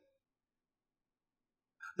like,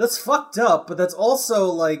 that's fucked up, but that's also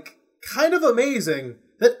like kind of amazing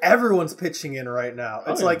that everyone's pitching in right now.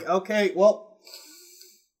 It's like, okay, well,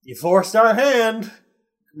 you forced our hand.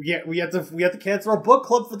 We had to cancel our book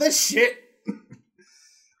club for this shit.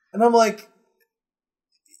 And I'm like,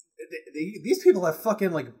 these people have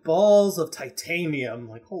fucking like balls of titanium.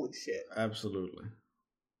 Like, holy shit. Absolutely.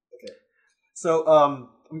 Okay. So,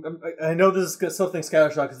 I know this is something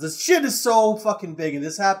scattershot because this shit is so fucking big, and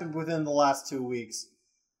this happened within the last 2 weeks.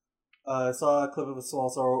 I saw a clip of a small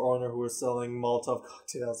store owner who was selling Molotov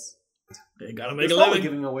cocktails. They gotta make a living.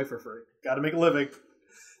 Giving them away for free. Gotta make a living.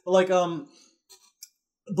 But like,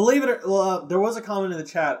 believe it or there was a comment in the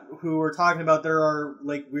chat who were talking about there are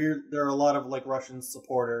a lot of like Russian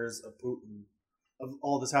supporters of Putin, of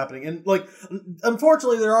all this happening, and like,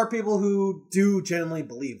 unfortunately, there are people who do genuinely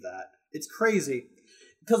believe that. It's crazy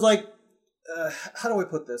because like, how do I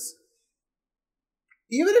put this?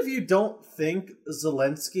 Even if you don't think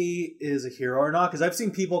Zelensky is a hero or not, because I've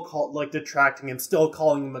seen people detracting him, still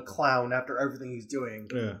calling him a clown after everything he's doing.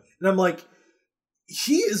 Yeah. And I'm like,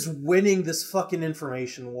 he is winning this fucking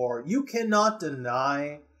information war. You cannot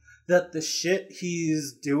deny that the shit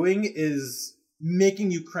he's doing is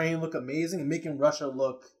making Ukraine look amazing and making Russia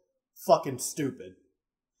look fucking stupid.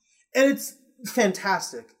 And it's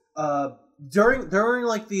fantastic. during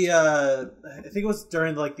like the I think it was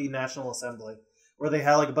during like the National Assembly where they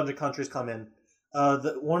had like a bunch of countries come in.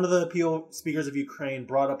 One of the speakers of Ukraine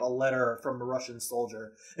brought up a letter from a Russian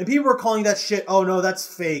soldier, and people were calling that shit. Oh no, that's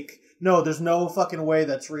fake. No, there's no fucking way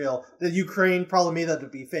that's real. The Ukraine probably made that to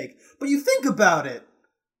be fake. But you think about it.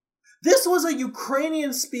 This was a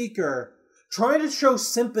Ukrainian speaker trying to show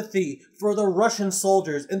sympathy for the Russian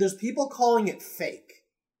soldiers, and there's people calling it fake.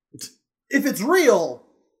 If it's real,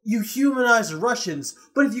 you humanize the Russians,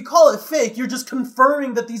 but if you call it fake, you're just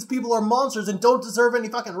confirming that these people are monsters and don't deserve any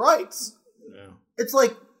fucking rights. Yeah. It's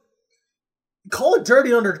like, call it dirty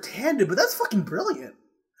and underhanded, but that's fucking brilliant.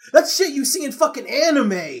 That's shit you see in fucking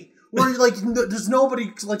anime, where like there's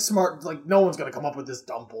nobody like smart, like no one's gonna come up with this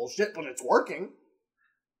dumb bullshit, but it's working.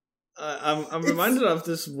 I'm reminded of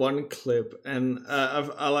this one clip, and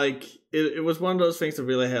I like it. It was one of those things that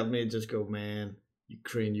really helped me just go, man,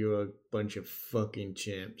 Ukraine, you're a bunch of fucking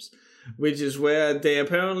chimps. Which is where they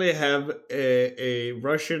apparently have a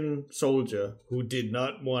Russian soldier who did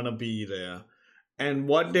not want to be there. And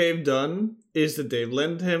what they've done is that they've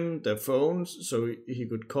lent him their phones so he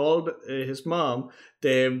could call his mom.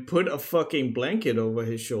 They've put a fucking blanket over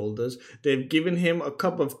his shoulders. They've given him a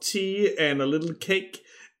cup of tea and a little cake.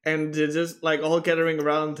 And they're just like all gathering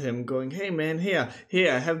around him going, hey man, here,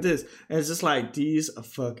 have this. And it's just like, these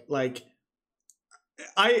are like,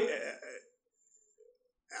 I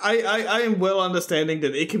am well understanding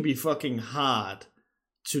that it can be fucking hard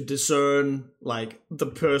to discern like the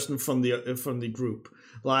person from the group.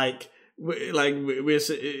 We're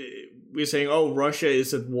saying, oh, Russia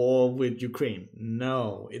is at war with Ukraine.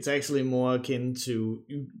 No, it's actually more akin to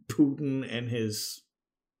Putin and his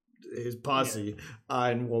posse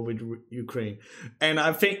are in war with Ukraine. And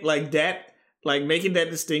I think like that, like making that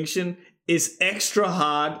distinction is extra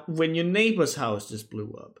hard when your neighbor's house just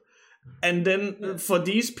blew up. And then for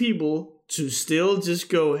these people to still just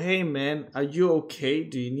go, hey man, are you okay?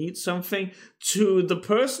 Do you need something? To the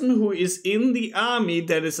person who is in the army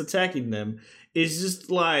that is attacking them is just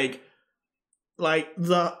like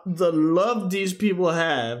the love these people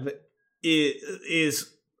have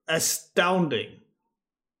is astounding.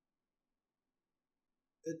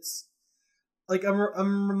 It's like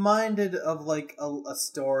I'm reminded of like a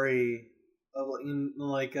story of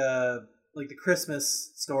like the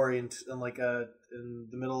Christmas story in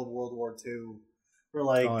the middle of World War II, where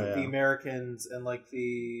like the Americans and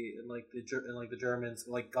the Germans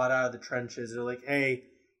like got out of the trenches. They're like, hey,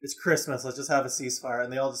 it's Christmas, let's just have a ceasefire,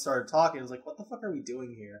 and they all just started talking. It was like, what the fuck are we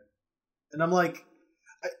doing here? And I'm like,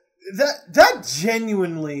 that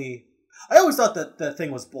genuinely. I always thought that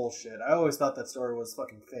thing was bullshit. I always thought that story was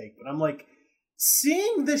fucking fake. But I'm like,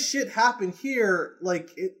 seeing this shit happen here,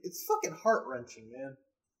 like, it's fucking heart-wrenching, man.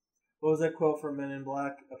 What was that quote from Men in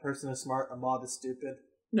Black? A person is smart, a mob is stupid.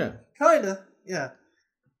 Yeah. Kinda, yeah.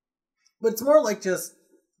 But it's more like just,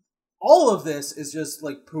 all of this is just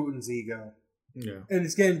like Putin's ego. Yeah. And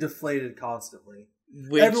it's getting deflated constantly.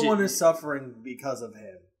 Everyone is suffering because of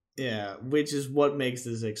him. Yeah, which is what makes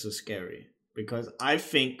this extra scary. Because I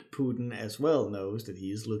think Putin as well knows that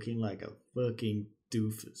he's looking like a fucking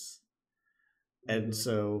doofus. And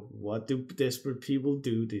so what do desperate people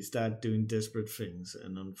do? They start doing desperate things.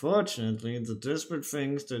 And unfortunately, the desperate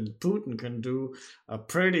things that Putin can do are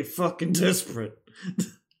pretty fucking desperate.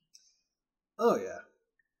 Oh, yeah.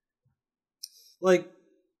 Like,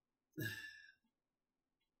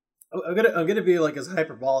 I'm gonna be like as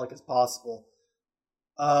hyperbolic as possible.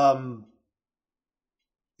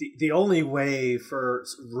 The only way for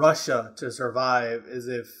Russia to survive is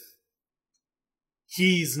if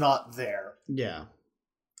he's not there. Yeah,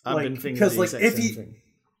 I've been thinking because the exact same thing.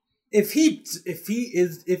 If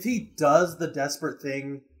he does the desperate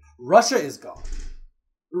thing, Russia is gone.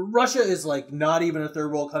 Russia is like not even a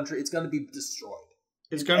third world country. It's going to be destroyed.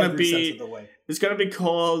 It's going to be. It's going to be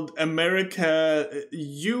called America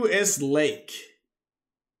U.S. Lake.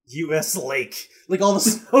 U.S. Lake. Like, all the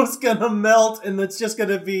snow's gonna melt, and it's just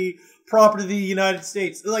gonna be property of the United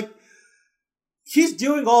States. Like, he's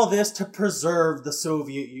doing all this to preserve the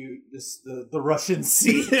Soviet the Russian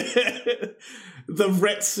Sea. The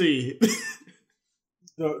Red Sea.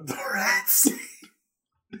 the Red Sea.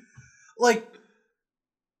 Like,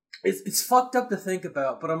 it's fucked up to think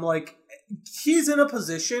about, but I'm like, he's in a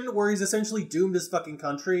position where he's essentially doomed his fucking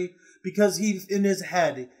country because in his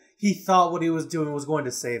head, he thought what he was doing was going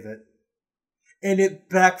to save it. And it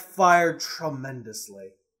backfired tremendously.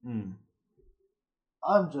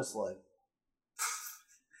 I'm just like,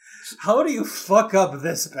 how do you fuck up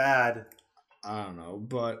this bad? I don't know,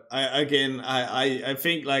 but I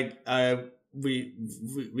think like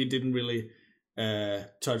we didn't really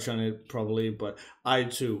touch on it probably, but I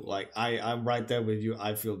too, like I'm right there with you.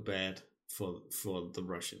 I feel bad for the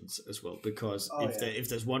Russians as well, because if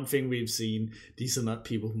there's one thing we've seen, these are not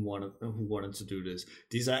people who wanted to do this.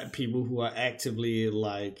 These are people who are actively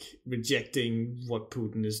like rejecting what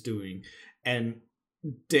Putin is doing, and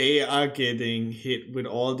they are getting hit with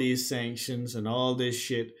all these sanctions and all this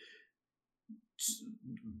shit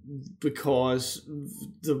because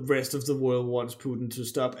the rest of the world wants Putin to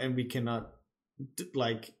stop, and we cannot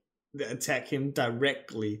like attack him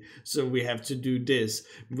directly, so we have to do this,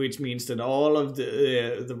 which means that all of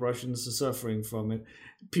the Russians are suffering from it.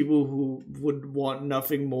 People who would want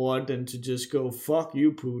nothing more than to just go fuck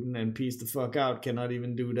you, Putin, and peace the fuck out cannot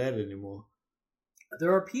even do that anymore.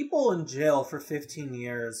 There are people in jail for 15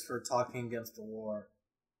 years for talking against the war.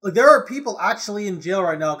 Like, there are people actually in jail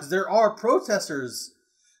right now because there are protesters.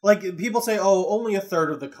 Like, people say, oh, only a third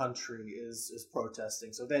of the country is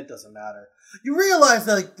protesting, so that doesn't matter. You realize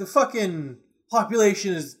that, like, the fucking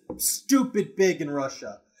population is stupid big in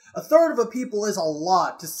Russia. A third of the people is a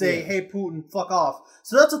lot to say, hey, Putin, fuck off.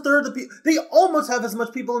 So that's a third of the people. They almost have as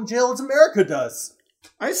much people in jail as America does.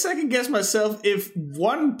 I second guess myself if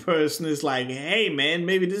one person is like, hey, man,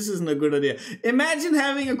 maybe this isn't a good idea. Imagine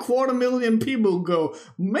having 250,000 people go,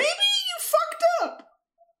 maybe you fucked up.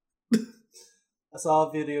 I saw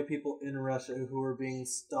a video of people in Russia who were being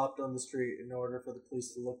stopped on the street in order for the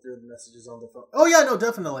police to look through the messages on their phone. Oh, yeah, no,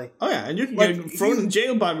 definitely. Oh, yeah, and you can get thrown in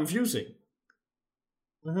jail by refusing.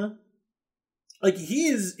 Mm-hmm. Like, he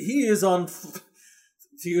is on,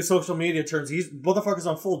 to use social media terms, motherfucker's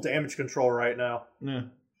on full damage control right now. Yeah.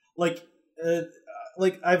 Like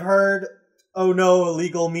I've heard, oh no,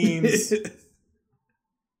 illegal memes.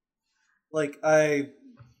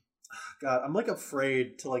 God, I'm like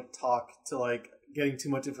afraid to like talk to like getting too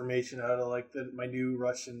much information out of like my new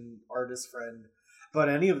Russian artist friend about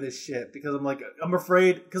any of this shit, because I'm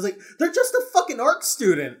afraid, because like they're just a fucking art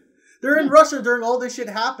student. They're in Russia during all this shit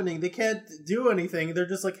happening. They can't do anything. They're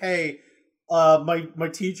just like, hey, my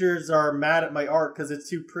teachers are mad at my art because it's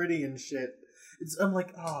too pretty and shit. I'm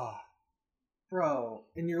like, bro,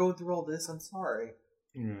 and you're going through all this? I'm sorry.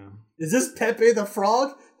 Yeah. Is this Pepe the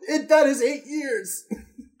Frog? That is 8 years.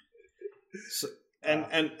 So,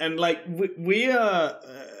 and like we are,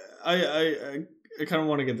 I kind of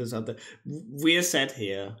want to get this out there. We are sat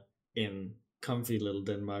here in comfy little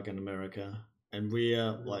Denmark and America, and we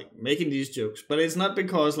are like making these jokes, but it's not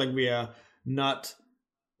because like we are not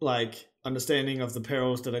like understanding of the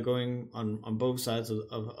perils that are going on both sides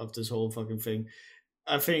of this whole fucking thing.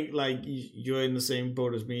 I think like you're in the same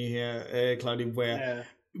boat as me here, Claudia, where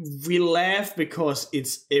we laugh because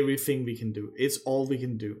it's everything we can do. It's all we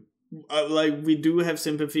can do. Like, we do have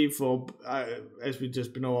sympathy for, as we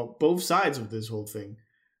just know, both sides of this whole thing.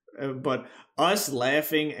 But us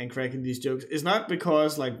laughing and cracking these jokes is not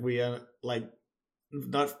because like we are like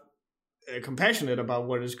not compassionate about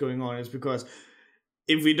what is going on. It's because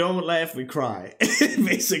if we don't laugh, we cry.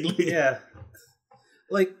 Basically, yeah.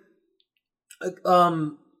 Like, that's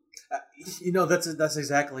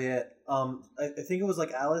exactly it. I think it was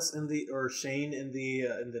like Alice or Shane in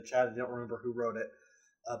the chat. I don't remember who wrote it.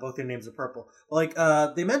 Both their names are purple. But like,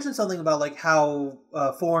 they mentioned something about like how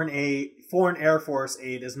foreign Air Force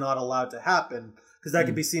aid is not allowed to happen because that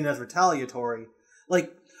could be seen as retaliatory.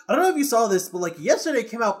 Like, I don't know if you saw this, but like yesterday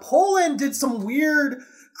came out, Poland did some weird,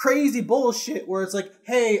 crazy bullshit where it's like,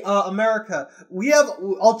 hey, America,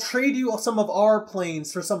 I'll trade you some of our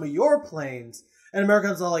planes for some of your planes. And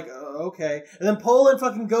Americans are like, okay. And then Poland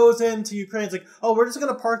fucking goes into Ukraine. It's like, oh, we're just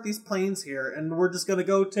going to park these planes here. And we're just going to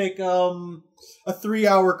go take a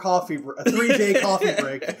 3-day coffee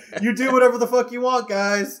break. You do whatever the fuck you want,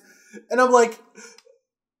 guys. And I'm like,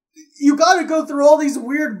 you got to go through all these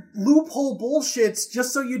weird loophole bullshits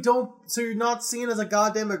just so you're not seen as a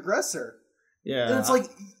goddamn aggressor. Yeah. And it's like,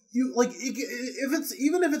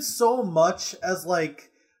 if it's so much as like,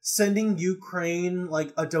 sending Ukraine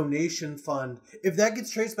like a donation fund, if that gets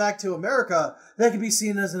traced back to America, that could be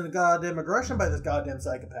seen as a goddamn aggression by this goddamn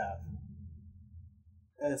psychopath.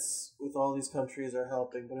 As with all these countries are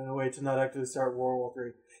helping, but in a way to not actually start World War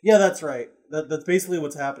III. Yeah, that's right. That's basically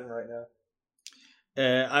what's happening right now.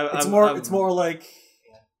 It's more like.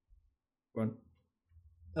 What?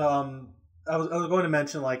 I was going to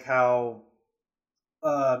mention like how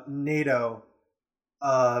NATO.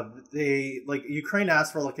 Ukraine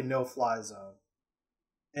asked for like a no-fly zone,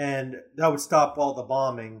 and that would stop all the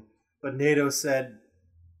bombing. But NATO said,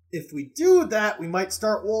 if we do that, we might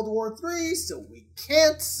start World War III, so we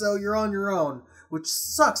can't. So you're on your own, which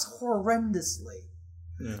sucks horrendously.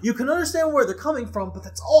 Yeah. You can understand where they're coming from, but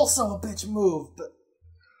that's also a bitch move. But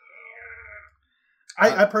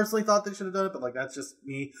I personally thought they should have done it, but like that's just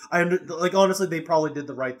me. Honestly, they probably did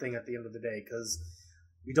the right thing at the end of the day because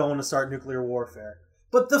we don't want to start nuclear warfare.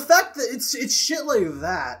 But the fact that it's shit like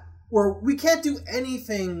that, where we can't do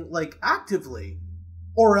anything like actively,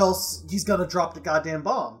 or else he's gonna drop the goddamn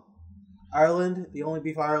bomb. Ireland, the only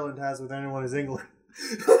beef Ireland has with anyone is England.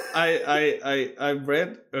 I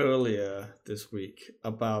read earlier this week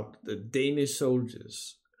about the Danish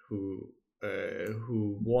soldiers who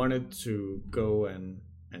wanted to go and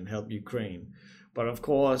help Ukraine, but of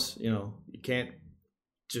course, you can't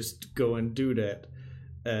just go and do that.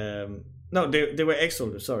 No, they were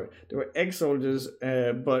ex-soldiers. Sorry, they were ex-soldiers.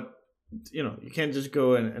 But you can't just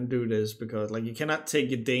go and do this because like you cannot take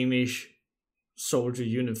a Danish soldier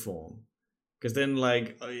uniform. Because then,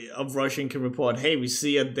 like, a Russian can report, "Hey, we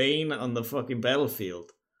see a Dane on the fucking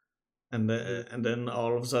battlefield," and then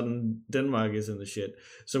all of a sudden Denmark is in the shit.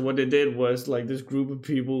 So what they did was like this group of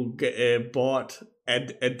people bought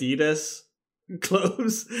Adidas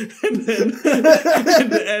clothes and then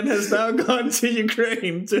and has now gone to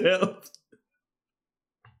Ukraine to help.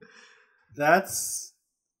 That's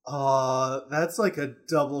like a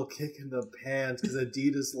double kick in the pants because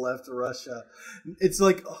Adidas left Russia. It's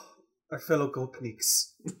like. Our fellow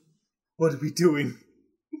Gopniks. What are we doing?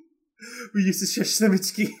 We used to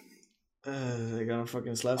Sheshnemitsky. They're gonna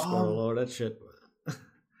fucking slap squirrel all that shit.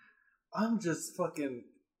 I'm just fucking...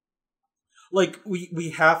 Like, we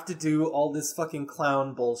have to do all this fucking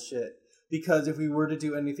clown bullshit. Because if we were to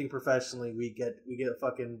do anything professionally, we get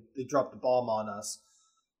fucking... They drop the bomb on us.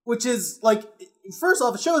 Which is, like... First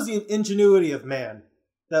off, it shows the ingenuity of man.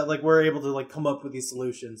 That, like, we're able to, like, come up with these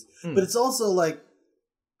solutions. But it's also, like...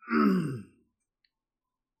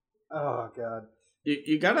 Oh god.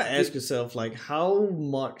 You gotta ask yourself, like, how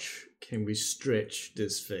much can we stretch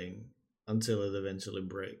this thing until it eventually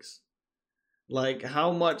breaks? Like,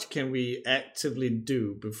 how much can we actively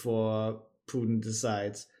do before Putin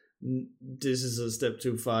decides this is a step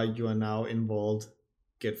too far, you are now involved,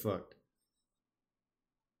 get fucked?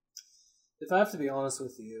 If I have to be honest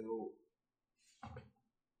with you,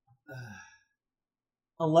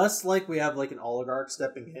 unless, like, we have, like, an oligarch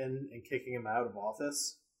stepping in and kicking him out of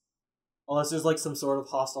office. Unless there's, like, some sort of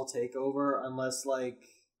hostile takeover. Unless, like,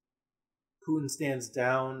 Putin stands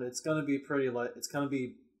down. It's gonna be pretty...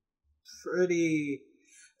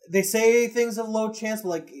 They say things have low chance, but,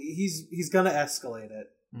 like, he's gonna escalate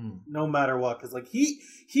it. No matter what. Because, like,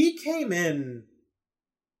 he came in,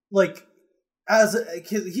 like, as...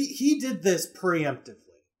 He did this preemptively.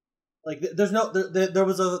 Like there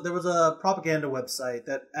was a propaganda website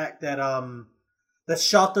that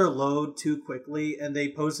shot their load too quickly, and they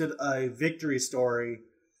posted a victory story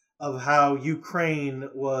of how Ukraine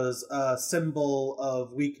was a symbol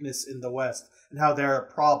of weakness in the West and how they're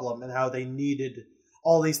a problem and how they needed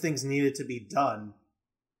all these things needed to be done.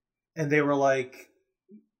 And they were like,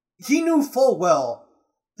 he knew full well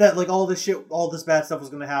that like all this bad stuff was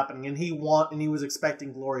going to happen, and he was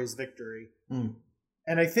expecting glorious victory.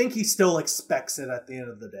 And I think he still expects it at the end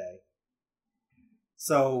of the day.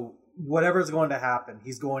 So whatever's going to happen,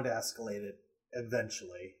 he's going to escalate it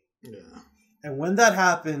eventually. Yeah. And when that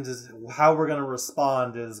happens, is how we're going to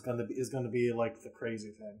respond is going to be like the crazy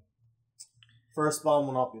thing. First bomb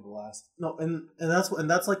will not be the last. No, and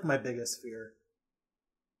that's like my biggest fear.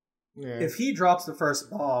 Yeah. If he drops the first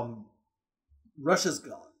bomb, Russia's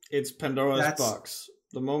gone. It's Pandora's box.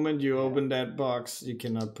 The moment you open that box, you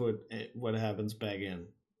cannot put what happens back in.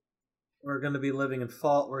 We're going to be living in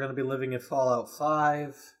Fallout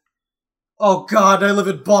 5. Oh god, I live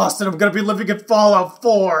in Boston. I'm going to be living in Fallout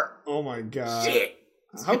 4. Oh my god. Shit.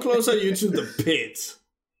 How close are you to the pit?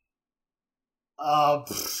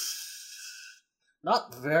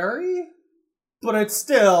 Not very, but it's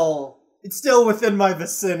still within my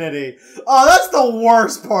vicinity. Oh, that's the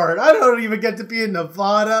worst part. I don't even get to be in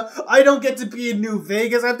Nevada. I don't get to be in New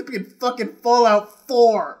Vegas. I have to be in fucking Fallout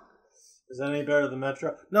 4. Is that any better than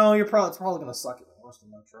Metro? No, it's probably gonna suck even worse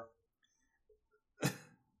than Metro.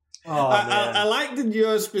 Oh, man. I like that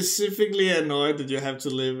you're specifically annoyed that you have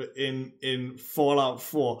to live in Fallout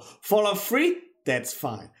 4. Fallout 3, that's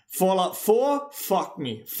fine. Fallout 4, fuck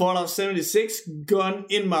me. Fallout 76, gun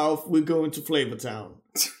in mouth, we're going to Flavortown.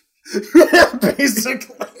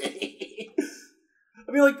 Basically.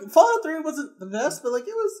 I mean, like, Fallout 3 wasn't the best, but like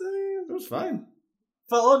it was fine.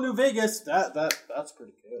 Fallout New Vegas, that's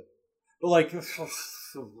pretty good. But like, I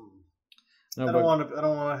don't want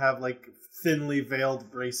to have like thinly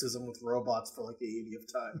veiled racism with robots for like the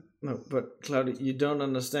 80th time. No, but Claudia, you don't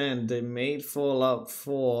understand. They made Fallout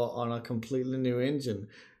 4 on a completely new engine.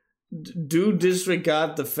 do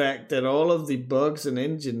disregard the fact that all of the bugs and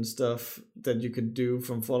engine stuff that you could do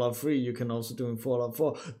from Fallout 3, you can also do in Fallout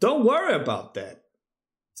 4. Don't worry about that.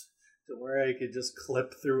 Don't worry, I could just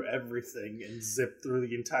clip through everything and zip through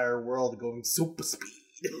the entire world going super speed.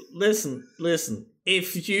 Listen.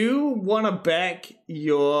 If you want to back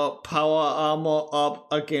your power armor up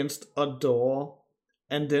against a door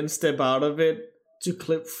and then step out of it to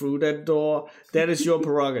clip through that door, that is your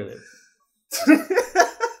prerogative.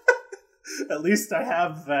 At least I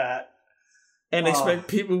have that. And expect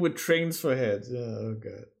people with trains for heads. Oh,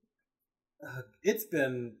 God. It's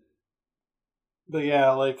been... But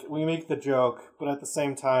yeah, like, we make the joke, but at the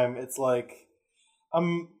same time, it's like...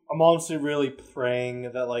 I'm honestly really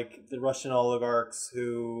praying that, like, the Russian oligarchs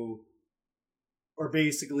who are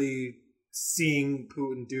basically seeing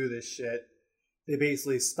Putin do this shit, they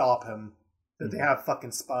basically stop him. That they have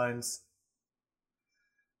fucking spines.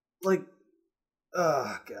 Like,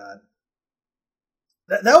 oh, God.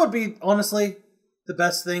 That would be, honestly, the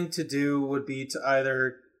best thing to do would be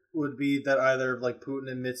that either like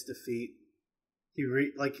Putin admits defeat.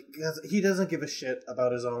 He doesn't give a shit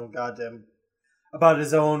about his own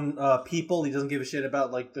people. He doesn't give a shit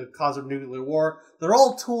about like the cause of nuclear war. They're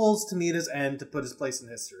all tools to meet his end to put his place in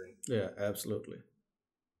history. Yeah, absolutely.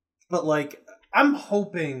 But like, I'm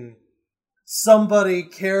hoping somebody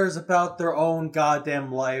cares about their own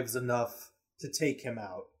goddamn lives enough to take him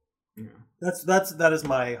out. Yeah. That is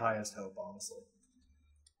my highest hope, honestly.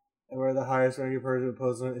 And where the highest ranking person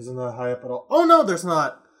opponent isn't that high up at all. Oh no, there's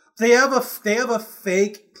not. They have a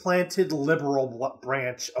fake planted liberal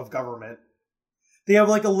branch of government. They have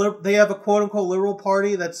like they have a quote unquote liberal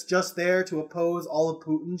party that's just there to oppose all of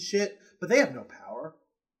Putin's shit, but they have no power.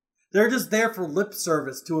 They're just there for lip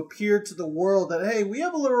service to appear to the world that, hey, we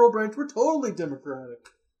have a liberal branch, we're totally democratic.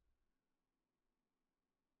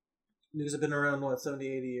 News have been around, 70,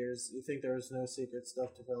 80 years. You think there was no secret stuff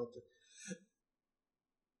developed?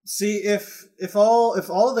 See, if all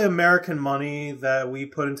the American money that we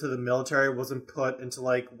put into the military wasn't put into,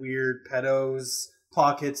 like, weird pedos'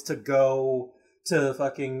 pockets to go to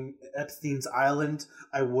fucking Epstein's Island,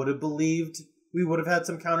 I would have believed we would have had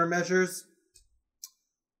some countermeasures.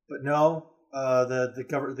 But no,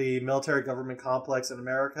 the military government complex in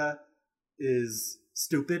America is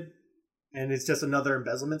stupid. And it's just another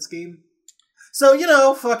embezzlement scheme.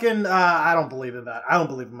 So, fucking, I don't believe in that. I don't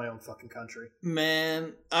believe in my own fucking country.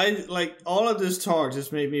 Man, all of this talk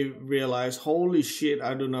just made me realize, holy shit,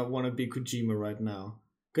 I do not want to be Kojima right now.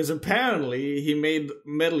 Because apparently he made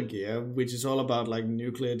Metal Gear, which is all about, like,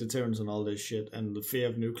 nuclear deterrence and all this shit, and the fear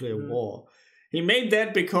of nuclear war. He made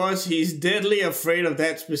that because he's deadly afraid of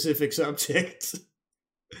that specific subject.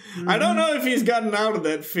 I don't know if he's gotten out of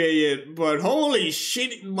that fear yet, but holy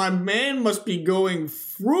shit, my man must be going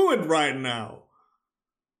through it right now.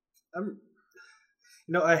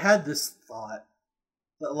 I had this thought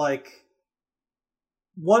that, like,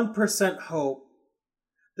 1% hope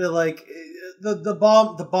that, like, the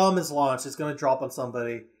bomb is launched, it's going to drop on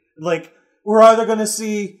somebody. Like, we're either going to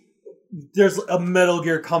see there's a Metal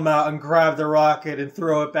Gear come out and grab the rocket and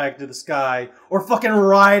throw it back to the sky, or fucking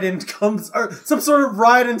Raiden comes, or some sort of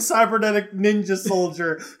Raiden cybernetic ninja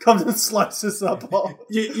soldier comes and slices up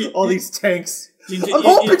all these tanks. I'm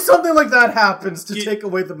hoping something like that happens to take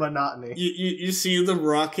away the monotony. You see the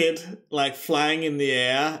rocket like flying in the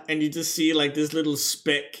air, and you just see like this little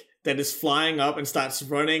speck that is flying up and starts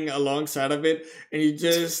running alongside of it, and you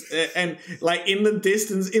just and like in the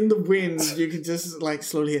distance, in the wind, you can just like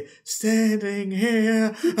slowly hear, standing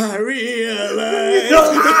here, I realize.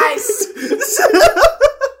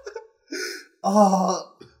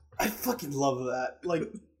 Oh, I fucking love that. Like,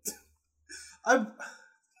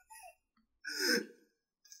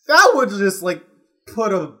 that would just like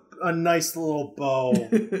put a nice little bow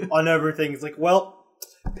on everything. It's like, well,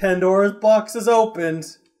 Pandora's box is opened.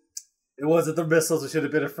 It wasn't the missiles we should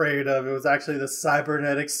have been afraid of. It was actually the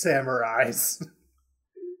cybernetic samurais.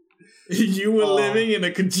 You were living in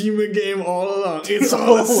a Kojima game all along. It's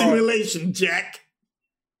all a simulation, Jack.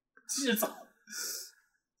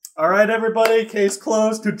 Alright, everybody. Case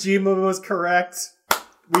closed. Kojima was correct.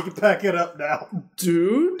 We can pack it up now.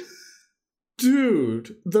 Dude,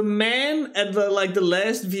 the man at the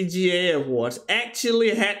last VGA Awards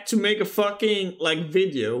actually had to make a fucking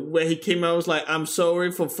video where he came out and was like, I'm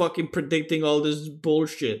sorry for fucking predicting all this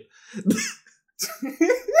bullshit.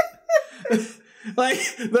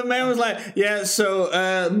 The man was like, yeah, so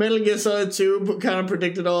Metal Gear Solid 2 kind of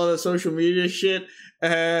predicted all the social media shit,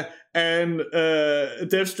 and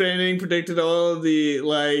Death Stranding predicted all the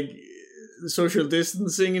social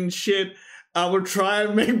distancing and shit. I will try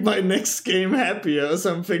and make my next game happier or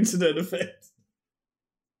something to that effect.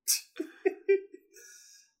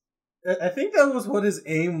 I think that was what his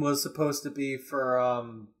aim was supposed to be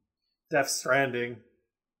for Death Stranding.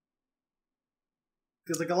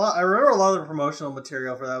 Because I remember a lot of the promotional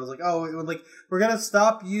material for that was like, oh, like we're gonna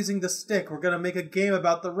stop using the stick. We're gonna make a game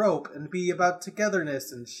about the rope and be about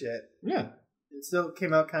togetherness and shit. Yeah, it still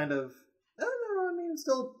came out kind of. I don't know. I mean,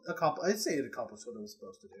 still I'd say it accomplished what it was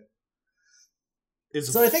supposed to do.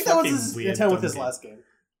 So I think that was his intent with this last game.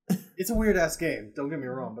 It's a weird ass game. Don't get me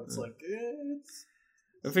wrong, but it's like it's.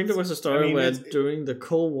 I think there was a story where during the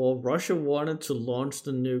Cold War, Russia wanted to launch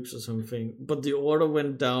the nukes or something, but the order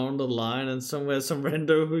went down the line, and somewhere some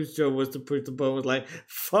rando whose job was to push the button was like,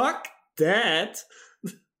 "Fuck that!"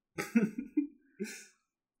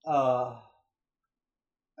 I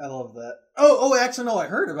love that. Oh, actually, no, I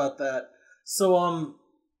heard about that. So,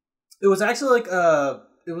 it was actually like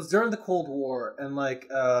it was during the Cold War, and like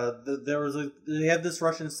they had this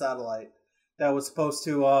Russian satellite that was supposed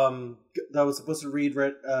to read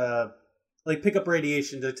like pick up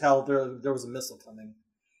radiation to tell there was a missile coming,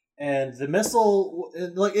 and the missile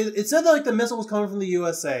it said that like the missile was coming from the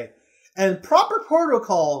USA, and proper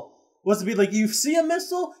protocol was to be like, you see a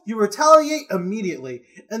missile, you retaliate immediately,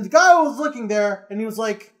 and the guy was looking there and he was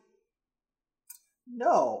like,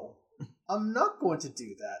 no, I'm not going to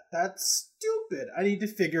do that. That's stupid. I need to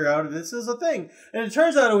figure out if this is a thing. And it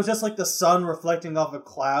turns out it was just like the sun reflecting off of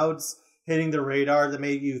clouds hitting the radar that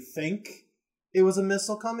made you think it was a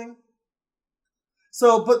missile coming.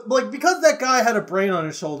 So, but like because that guy had a brain on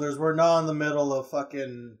his shoulders, we're not in the middle of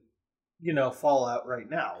fucking, Fallout right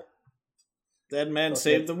now. That man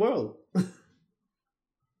saved the world.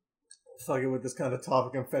 Fucking with this kind of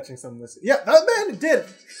topic, I'm fetching some of this. Yeah, that man did.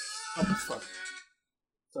 Oh fuck.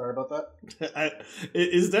 Sorry about that.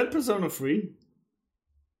 Is that Persona 3?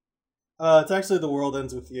 It's actually The World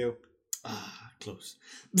Ends With You. Close.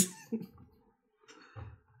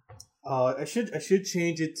 I should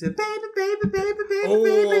change it to baby, baby, baby, baby,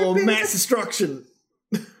 oh, baby, mass destruction.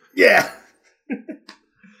 Yeah.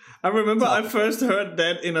 I remember I first heard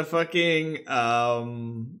that in a fucking in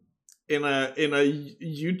a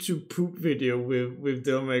YouTube poop video with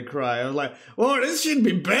Devil May Cry. I was like, "Oh, this should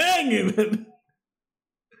be banging."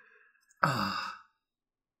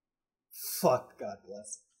 Fuck, God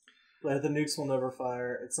bless. But the nukes will never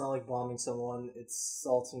fire. It's not like bombing someone, it's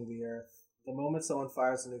salting the earth. The moment someone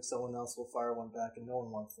fires a nuke, someone else will fire one back, and no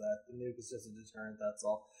one wants that. The nuke is just a deterrent, that's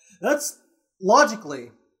all. That's,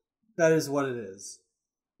 logically, that is what it is.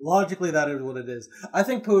 Logically, that is what it is. I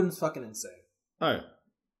think Putin's fucking insane. Oh,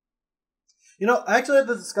 yeah. I actually had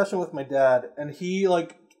this discussion with my dad, and he,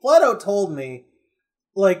 flat out told me,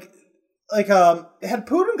 had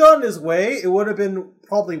Putin gone his way, it would have been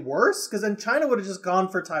probably worse, because then China would have just gone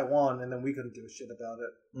for Taiwan, and then we couldn't do shit about it.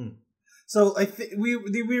 Mm. So I think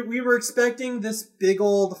we were expecting this big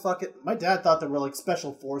old fucking. My dad thought there were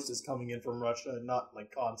special forces coming in from Russia, and not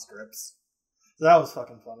conscripts. So that was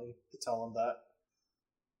fucking funny to tell him that.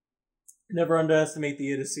 Never underestimate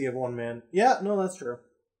the idiocy of one man. Yeah, no, that's true.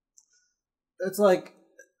 It's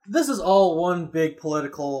this is all one big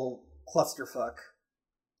political clusterfuck.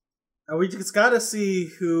 And we just gotta see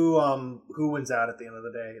who wins out at the end of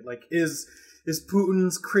the day. Is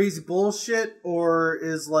Putin's crazy bullshit, or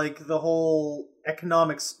is the whole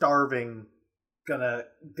economic starving gonna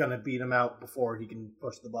beat him out before he can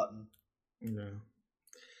push the button? No.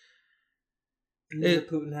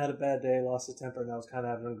 Putin had a bad day, lost his temper, and I was kind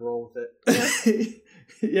of having to roll with it.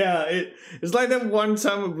 Yeah, it's like that one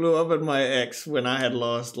time I blew up at my ex when I had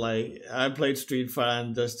lost, I played Street Fighter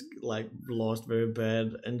and just, lost very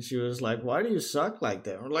bad, and she was like, why do you suck like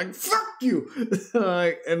that? I'm like, fuck you!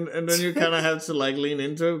 and then you kind of have to, lean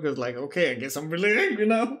into it, because, okay, I guess I'm really angry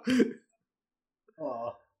now.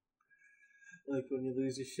 Aw. When you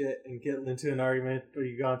lose your shit and get into an argument, or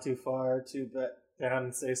you've gone too far, too down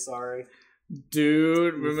and say sorry.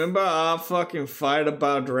 Dude, remember our fucking fight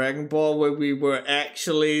about Dragon Ball where we were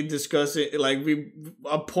actually discussing,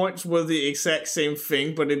 our points were the exact same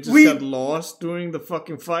thing, but it just got lost during the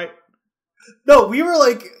fucking fight? No, we were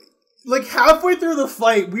halfway through the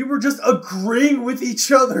fight, we were just agreeing with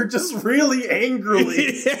each other, just really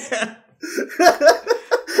angrily. Yeah.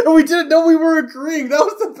 And we didn't know we were agreeing. That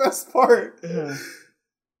was the best part. Yeah.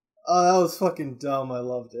 That was fucking dumb. I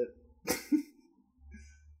loved it.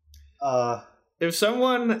 If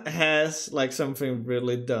someone has something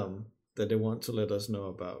really dumb that they want to let us know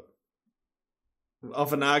about,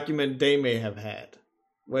 of an argument they may have had,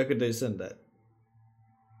 where could they send that?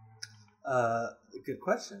 Good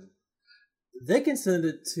question. They can send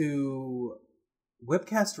it to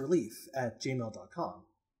webcastrelief@gmail.com.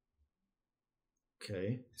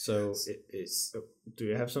 Okay, so do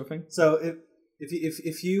you have something? So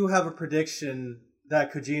if you have a prediction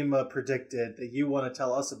that Kojima predicted that you want to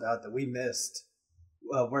tell us about that we missed,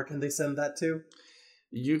 where can they send that to?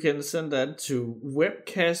 You can send that to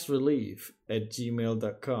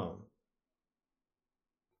webcastrelief@gmail.com.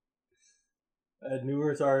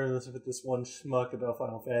 Newer started with this one schmuck about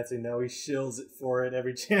Final Fantasy. Now he shills it for it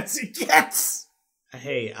every chance he gets.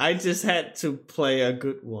 Hey, I just had to play a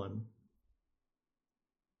good one.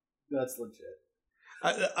 That's legit.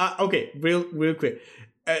 Okay, real quick.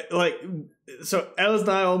 So Alice and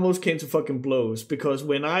I almost came to fucking blows because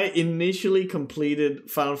when I initially completed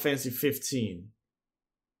Final Fantasy 15,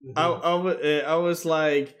 I was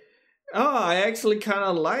like, oh, I actually kind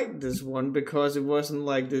of liked this one because it wasn't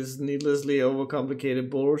like this needlessly overcomplicated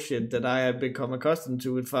bullshit that I had become accustomed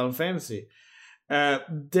to with Final Fantasy.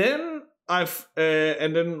 Then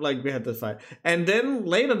and then like we had the fight, and then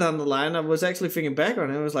later down the line, I was actually thinking back on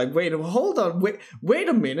it. I was like, wait, hold on, wait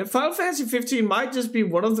a minute. Final Fantasy 15 might just be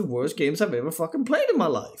one of the worst games I've ever fucking played in my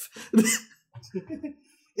life.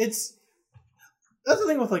 That's the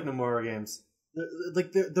thing with like Nomura games.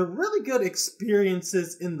 They're really good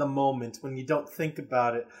experiences in the moment when you don't think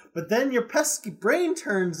about it, but then your pesky brain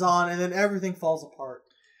turns on and then everything falls apart.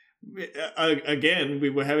 Again,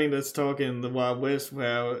 we were having this talk in the Wild West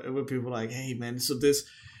where people were like, hey man, so this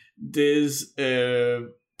what's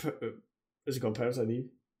it called, Parasite Eve?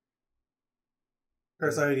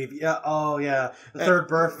 Parasite Eve, yeah, oh yeah, the third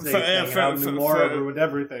birthday thing, how Nomura ruined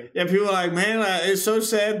everything. Yeah, people are like, man, it's so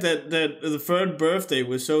sad that the third birthday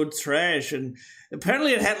was so trash, and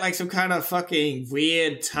apparently it had like some kind of fucking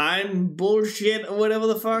weird time bullshit or whatever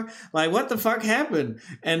the fuck. Like, what the fuck happened?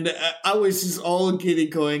 And I was just all giddy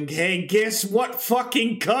going, hey, guess what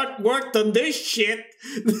fucking cut worked on this shit?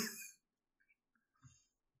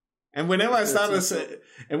 And whenever I start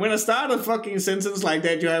when I start a fucking sentence like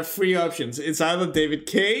that, you have three options. It's either David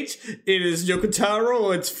Cage, it is Yoko Taro,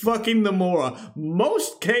 or it's fucking Nomura.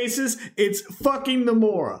 Most cases, it's fucking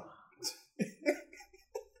Nomura.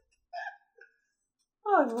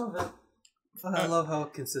 Oh, I love it. I love how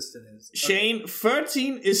consistent it is. Shane,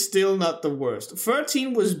 13 is still not the worst.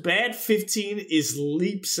 13 was bad, 15 is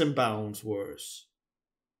leaps and bounds worse.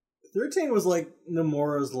 13 was like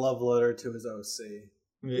Nomura's love letter to his OC.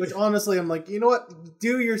 Which honestly, I'm like, you know what?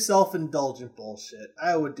 Do your self-indulgent bullshit.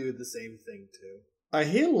 I would do the same thing too. I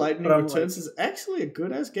hear Lightning Returns is actually a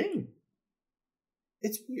good-ass game.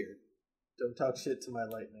 It's weird. Don't talk shit to my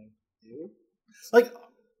Lightning. You? Like,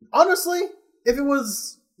 honestly, if it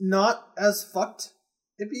was not as fucked,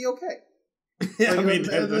 it'd be okay. Yeah, like, I mean,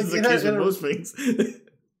 that's the case with most things.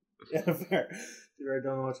 Yeah, fair. I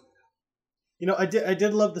don't know much. You know, I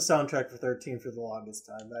did love the soundtrack for 13 for the longest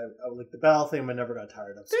time. I like the battle theme. I never got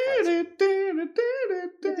tired of. Yeah, I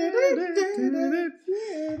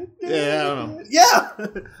don't know. Yeah.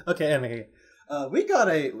 Okay. Anyway, we got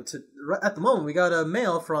at the moment we got a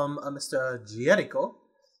mail from Mr. Gierico,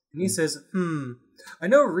 and he says, I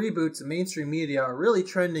know reboots in mainstream media are really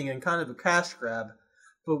trending and kind of a cash grab,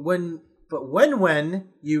 but when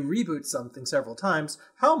you reboot something several times,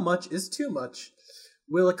 how much is too much?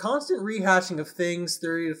 Will a constant rehashing of things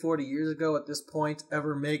 30 to 40 years ago at this point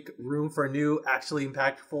ever make room for new, actually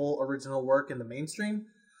impactful original work in the mainstream?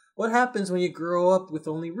 What happens when you grow up with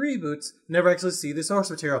only reboots, never actually see the source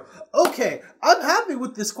material? Okay, I'm happy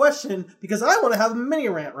with this question because I want to have a mini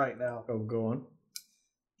rant right now. Oh, go on.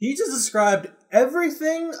 He just described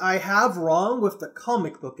everything I have wrong with the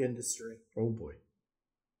comic book industry. Oh boy.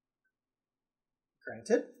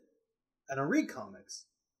 Granted, I don't read comics.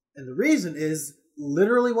 And the reason is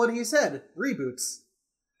literally what he said, reboots.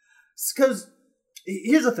 Because,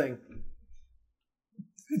 here's the thing.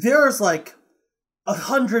 There's like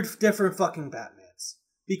 100 different fucking Batmans.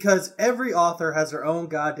 Because every author has their own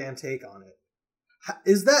goddamn take on it.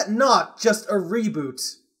 Is that not just a reboot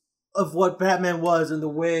of what Batman was in the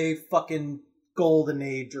way fucking golden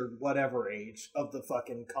age or whatever age of the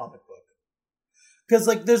fucking comic book? Because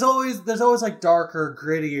like there's always like darker,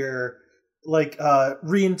 grittier, like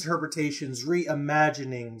reinterpretations,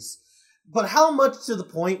 reimaginings, but how much to the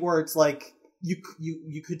point where it's like you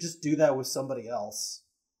could just do that with somebody else.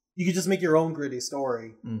 You could just make your own gritty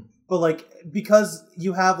story. But like because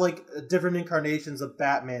you have like different incarnations of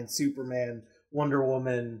Batman, Superman, Wonder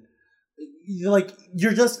Woman,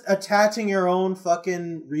 you're just attaching your own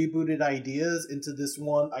fucking rebooted ideas into this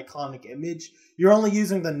one iconic image. You're only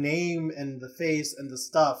using the name and the face and the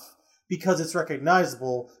stuff because it's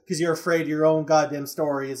recognizable, because you're afraid your own goddamn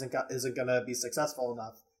story isn't gonna be successful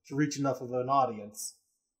enough to reach enough of an audience.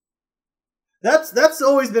 That's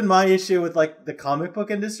always been my issue with like the comic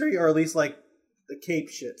book industry, or at least like the cape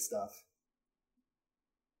shit stuff.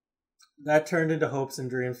 That turned into hopes and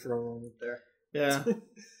dreams for a moment there. Yeah.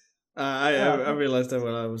 I realized that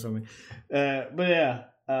when I was on me. But yeah,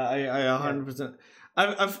 I 100%.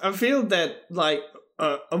 I feel that like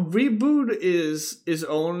a reboot is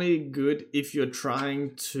only good if you're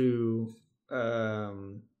trying to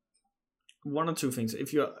one or two things.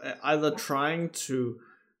 If you're either trying to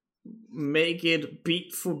make it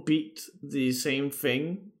beat for beat the same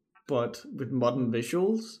thing, but with modern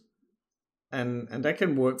visuals, and that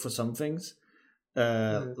can work for some things,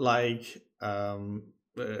 like Final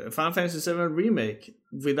Fantasy VII Remake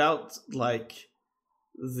without like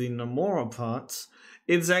the Nomura parts.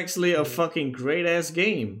 It's actually a fucking great ass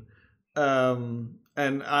game, and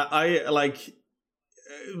I like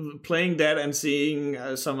playing that and seeing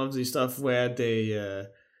some of the stuff where they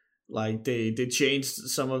like they changed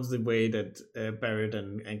some of the way that Barrett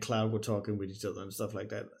and Cloud were talking with each other and stuff like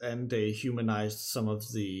that, and they humanized some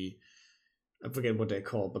of the, I forget what they're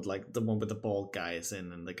called, but like the one with the bald guy is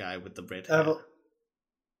in, and the guy with the red hair.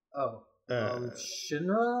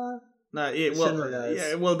 Shinra. Nah,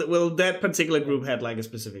 well, that particular group had like a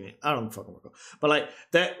specific name. I don't fucking recall, but like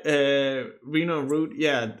that Reno and Root,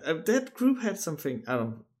 that group had something. I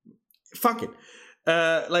don't. Fuck it.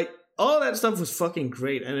 Like all that stuff was fucking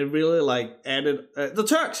great, and it really like added the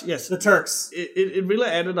Turks. Yes, the Turks. It really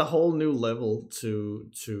added a whole new level to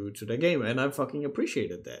the game, and I fucking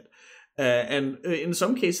appreciated that. And in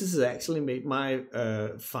some cases, it actually made my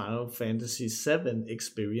Final Fantasy VII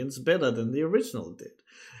experience better than the original did.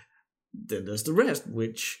 Then there's the rest,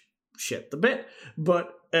 which shit the bed.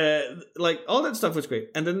 But like all that stuff was great.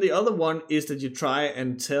 And then the other one is that you try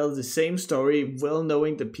and tell the same story, well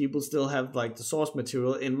knowing that people still have like the source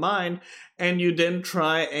material in mind, and you then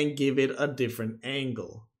try and give it a different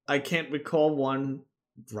angle. I can't recall one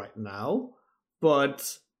right now,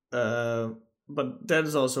 but that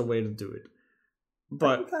is also a way to do it.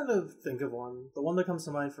 But I can kind of think of one. The one that comes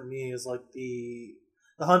to mind for me is like the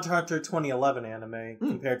Hunter x Hunter 2011 anime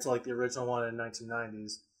compared to like the original one in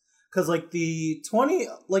 1990s. Because like the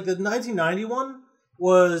 1991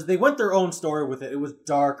 was, they went their own story with it. It was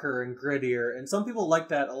darker and grittier, and some people like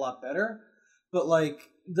that a lot better. But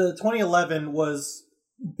like the 2011 was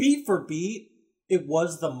beat for beat, it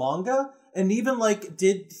was the manga, and even like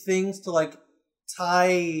did things to like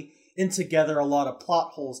tie in together a lot of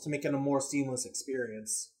plot holes to make it a more seamless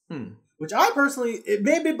experience. Which I personally, it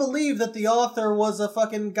made me believe that the author was a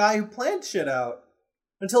fucking guy who planned shit out.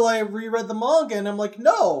 Until I reread the manga and I'm like,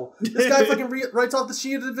 no, this guy fucking writes off the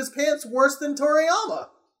sheet of his pants worse than Toriyama.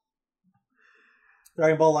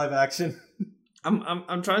 Dragon Ball live action.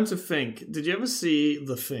 I'm trying to think. Did you ever see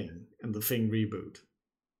The Thing and The Thing reboot?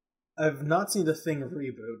 I've not seen The Thing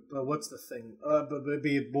reboot, but what's The Thing?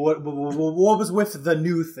 What was with the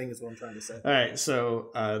new thing is what I'm trying to say. All right,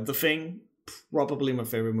 so The Thing, probably my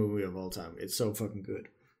favorite movie of all time. It's so fucking good.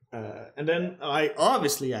 And then I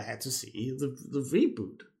had to see the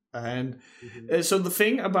reboot, and so the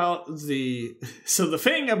thing about the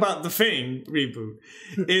Thing reboot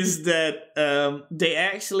is that they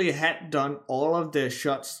actually had done all of their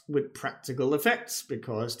shots with practical effects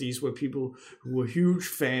because these were people who were huge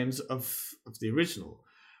fans of the original,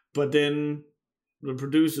 but then the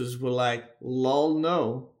producers were like, "Lol,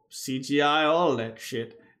 no, CGI all that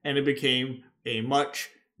shit," and it became a much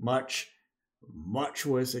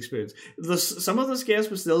worse experience. Some of the scares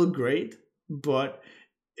were still great, but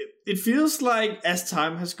it feels like as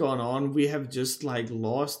time has gone on, we have just like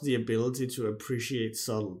lost the ability to appreciate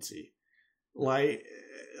subtlety. Like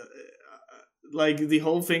the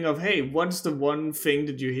whole thing of, hey, what's the one thing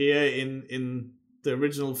that you hear in the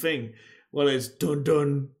original thing? Well, it's dun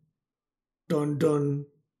dun dun dun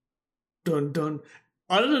dun dun.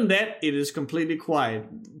 Other than that, it is completely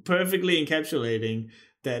quiet, perfectly encapsulating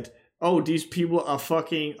that, oh, these people are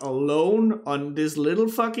fucking alone on this little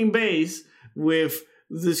fucking base with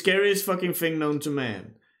the scariest fucking thing known to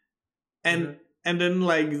man. And then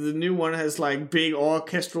like the new one has like big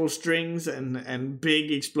orchestral strings and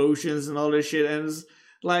big explosions and all this shit, and it's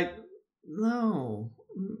like, no.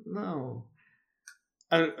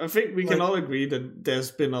 I think we can all agree that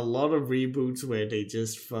there's been a lot of reboots where they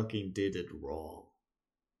just fucking did it wrong.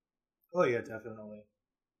 Oh yeah, definitely.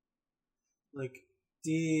 Like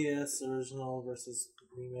DS original versus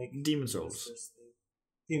remake. Demon's Souls.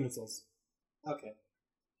 Demon's Souls. Okay.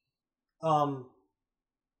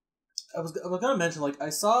 I was gonna mention, like, I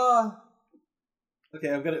saw. Okay,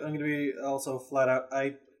 I'm gonna be also flat out.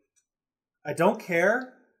 I don't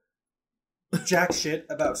care jack shit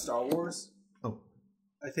about Star Wars. Oh.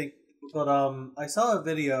 I think, but I saw a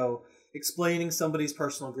video explaining somebody's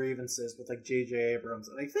personal grievances with like J.J. Abrams,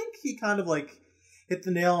 and I think he kind of like hit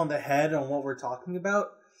the nail on the head on what we're talking about.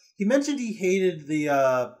 He mentioned he hated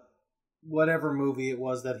the whatever movie it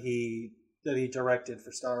was that he directed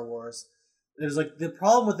for Star Wars. There's like the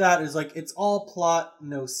problem with that is like it's all plot,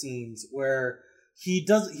 no scenes, where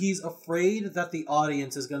he's afraid that the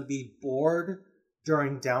audience is going to be bored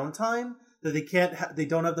during downtime, that they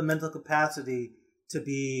don't have the mental capacity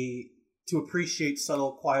to appreciate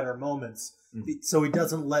subtle, quieter moments. So he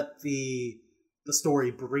doesn't let the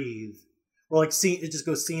story breathe. Or like it just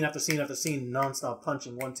goes scene after scene after scene, nonstop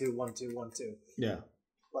punching 1 2 1 2 1 2. Yeah.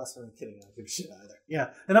 Last time I'm kidding, I don't give a shit either. Yeah,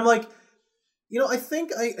 and I'm like, I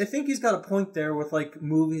think he's got a point there with like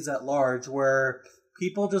movies at large where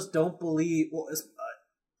people just don't believe. Well,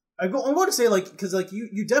 I'm going to say like because like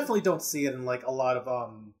you definitely don't see it in like a lot of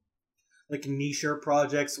like niche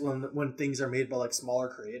projects when things are made by like smaller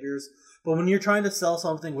creators. But when you're trying to sell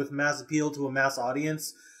something with mass appeal to a mass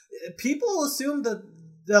audience, people assume that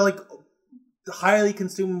like the highly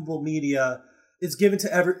consumable media is given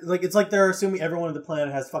to it's like they're assuming everyone on the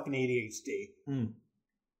planet has fucking ADHD.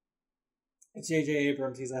 It's J.J.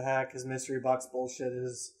 Abrams. He's a hack. His mystery box bullshit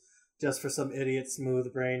is just for some idiot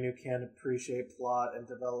smooth brain who can't appreciate plot and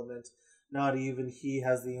development. Not even he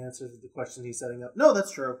has the answers to the question he's setting up. No,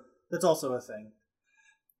 that's true. That's also a thing.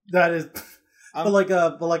 That is, but like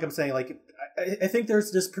I'm saying, like I think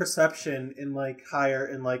there's this perception in like higher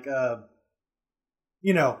in like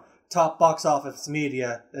top box office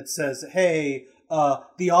media that says, hey,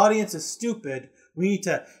 the audience is stupid. We need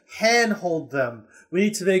to handhold them. We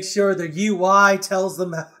need to make sure their UI tells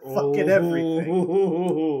them fucking everything.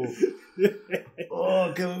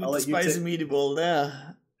 Going with the spicy meatball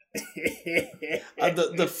there.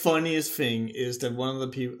 The funniest thing is that one of the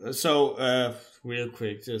people... So, real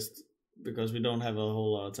quick, just because we don't have a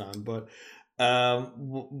whole lot of time, but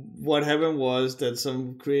what happened was that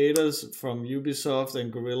some creators from Ubisoft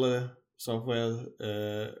and Guerrilla Software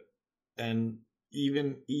and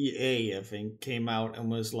even EA, I think, came out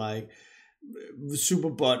and was like super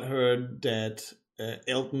butthurt that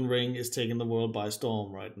Elden Ring is taking the world by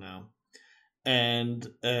storm right now. And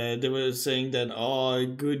they were saying that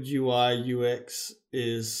good UI UX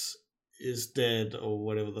is dead or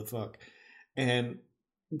whatever the fuck. And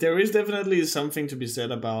there is definitely something to be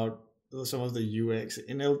said about some of the UX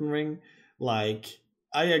in Elden Ring. Like,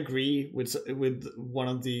 I agree with one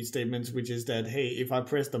of the statements, which is that, hey, if I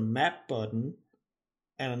press the map button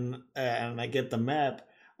and I get the map,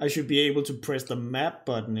 I should be able to press the map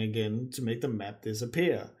button again to make the map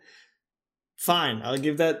disappear. Fine, I'll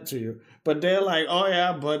give that to you. But they're like, oh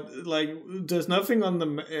yeah, but like there's nothing on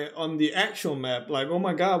the actual map. Like, oh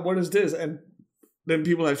my god, what is this? And then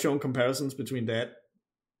people have shown comparisons between that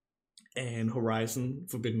and Horizon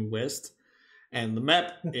Forbidden West. And the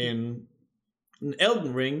map in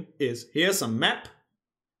Elden Ring is, here's a map.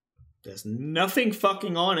 There's nothing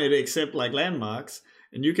fucking on it except like landmarks.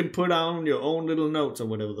 And you can put down your own little notes or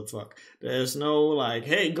whatever the fuck. There's no like,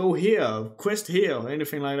 hey, go here, quest here, or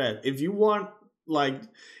anything like that. If you want, like,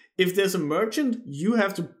 if there's a merchant, you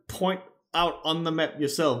have to point out on the map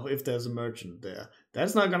yourself if there's a merchant there.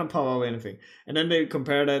 That's not gonna pop up anything. And then they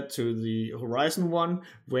compare that to the Horizon one,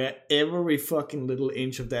 where every fucking little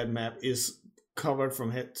inch of that map is covered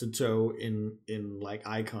from head to toe in like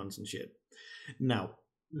icons and shit. Now,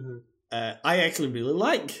 I actually really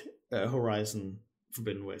like Horizon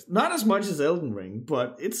Forbidden West. Not as much as Elden Ring,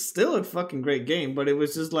 but it's still a fucking great game. But it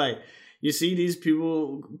was just like, you see these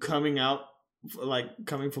people coming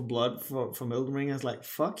for blood from Elden Ring. I was like,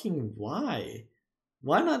 fucking why?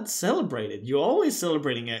 Why not celebrate it? You're always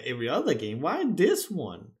celebrating every other game. Why this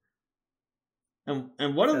one?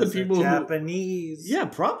 And one of the people Japanese. Yeah,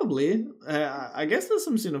 probably. I guess there's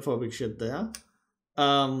some xenophobic shit there.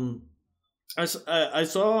 I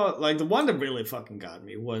saw, like, the one that really fucking got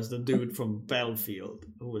me was the dude from Battlefield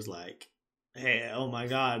who was like, hey, oh my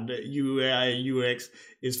god, the UI UX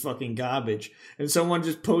is fucking garbage. And someone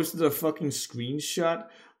just posted a fucking screenshot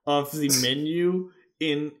of the menu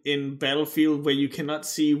in Battlefield where you cannot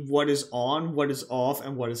see what is on, what is off,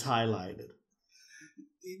 and what is highlighted.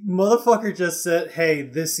 Motherfucker just said, hey,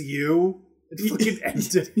 this you? It fucking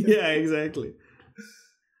ended. Yeah, exactly.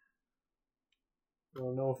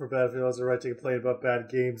 Well, no one for Battlefield has a right to complain about bad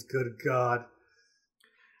games. Good God.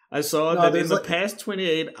 I saw that in the past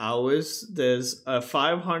 28 hours, there's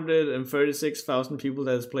 536,000 people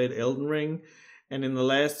that has played Elden Ring. And in the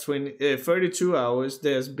last 32 hours,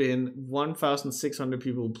 there's been 1,600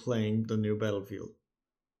 people playing the new Battlefield.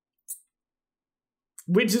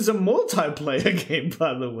 Which is a multiplayer game,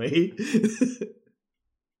 by the way.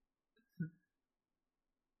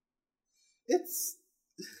 It's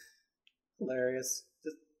hilarious.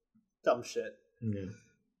 Just dumb shit. Yeah.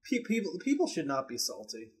 People should not be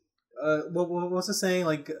salty. what was the saying?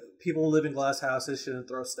 Like, people who live in glass houses shouldn't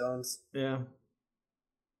throw stones. Yeah.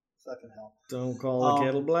 Fucking hell. Don't call the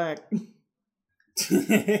kettle black.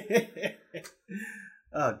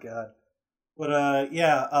 Oh god. But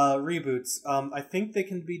reboots. I think they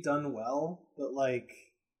can be done well, but like,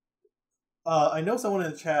 I know someone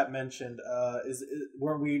in the chat mentioned,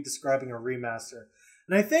 weren't we describing a remaster?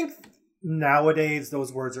 And I think nowadays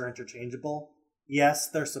those words are interchangeable. Yes,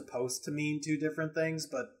 they're supposed to mean two different things,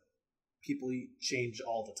 but people change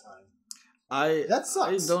all the time. That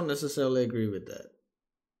sucks. I don't necessarily agree with that.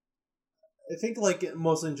 I think like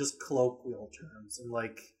mostly in just colloquial terms, and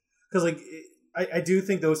like, because like I do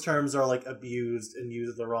think those terms are like abused and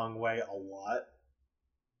used the wrong way a lot.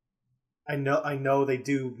 I know they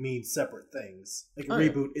do mean separate things. Like a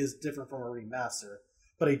reboot is different from a remaster,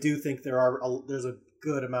 but I do think there's a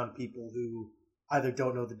good amount of people who either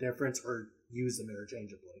don't know the difference or use them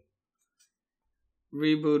interchangeably.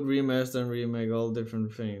 Reboot, remaster, and remake, all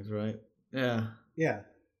different things, right? Yeah. Yeah.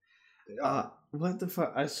 What the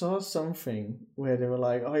fuck? I saw something where they were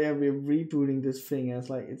like, "Oh yeah, we're rebooting this thing," and it's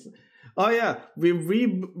like, "Oh yeah, we're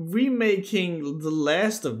remaking The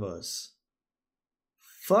Last of Us."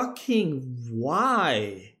 Fucking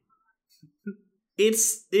why? It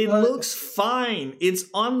looks fine. It's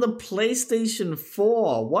on the PlayStation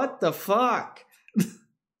 4. What the fuck?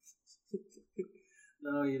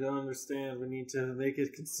 No, you don't understand. We need to make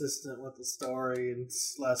it consistent with the story in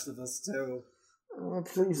Last of Us 2. Oh,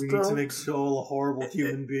 please we don't. Need to make Joel a horrible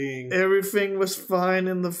human being. Everything was fine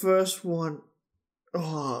in the first one.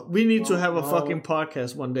 Oh, we need to have a fucking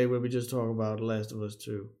podcast one day where we just talk about Last of Us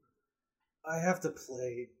 2. I have to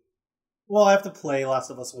play. Well, I have to play Last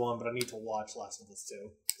of Us 1, but I need to watch Last of Us 2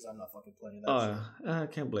 because I'm not fucking playing that. Oh, I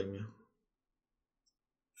can't blame you.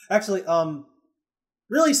 Actually,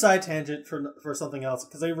 really side tangent for something else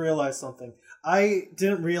because I realized something. I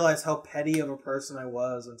didn't realize how petty of a person I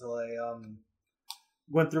was until I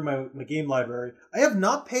went through my game library. I have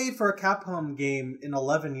not paid for a Capcom game in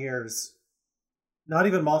 11 years. Not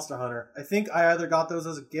even Monster Hunter. I think I either got those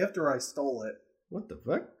as a gift or I stole it. What the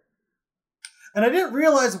fuck? And I didn't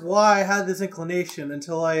realize why I had this inclination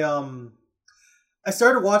until I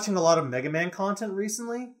started watching a lot of Mega Man content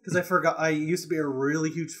recently because I used to be a really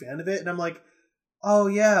huge fan of it, and I'm like, oh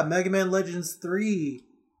yeah, Mega Man Legends 3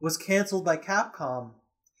 was canceled by Capcom.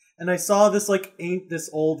 And I saw this this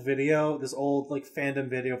old fandom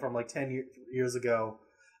video from like 10 years ago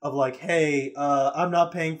of like, hey, I'm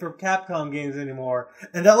not paying for Capcom games anymore.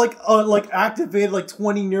 And that activated like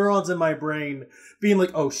 20 neurons in my brain being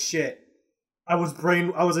like, oh shit. I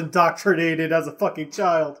was indoctrinated as a fucking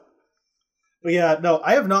child. But yeah, no,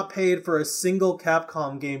 I have not paid for a single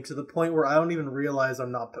Capcom game to the point where I don't even realize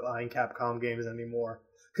I'm not buying Capcom games anymore.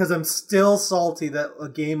 Because I'm still salty that a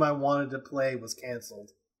game I wanted to play was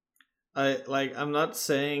canceled. I'm not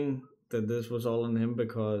saying that this was all on him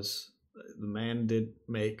because the man did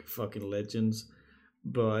make fucking Legends,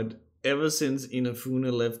 but ever since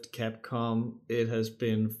Inafune left Capcom, it has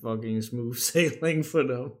been fucking smooth sailing for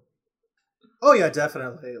them. Oh yeah,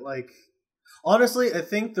 definitely. Like, honestly, I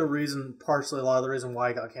think a lot of the reason why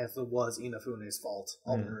it got canceled was Inafune's fault.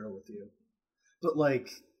 I'll be real with you. But like,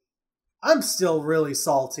 I'm still really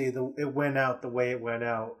salty that it went out the way it went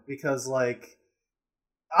out because like,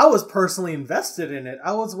 I was personally invested in it.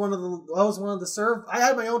 I was one of the I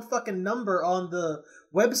had my own fucking number on the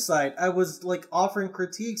website. I was like offering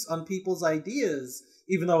critiques on people's ideas,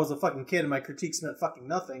 even though I was a fucking kid and my critiques meant fucking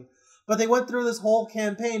nothing. But they went through this whole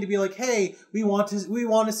campaign to be like, hey, we want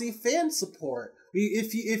to see fan support.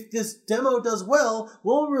 If this demo does well,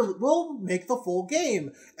 we'll make the full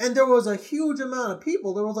game. And there was a huge amount of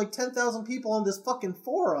people. There was like 10,000 people on this fucking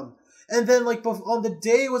forum. And then, like, on the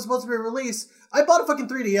day it was supposed to be released, I bought a fucking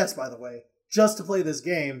 3DS, by the way, just to play this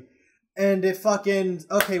game. And it fucking,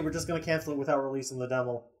 okay, we're just gonna cancel it without releasing the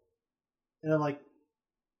demo. And I'm like,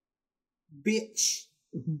 bitch.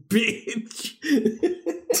 Bitch.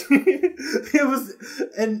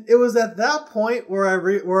 It was at that point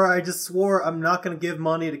where I just swore I'm not going to give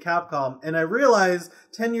money to Capcom, and I realized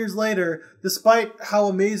 10 years later, despite how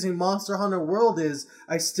amazing Monster Hunter World is,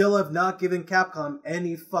 I still have not given Capcom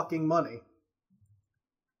any fucking money.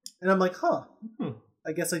 And I'm like,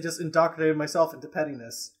 I guess I just indoctrinated myself into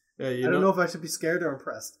pettiness. I don't know if I should be scared or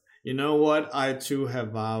impressed. You know what? I too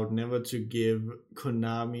have vowed never to give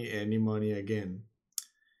Konami any money again.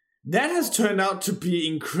 That has turned out to be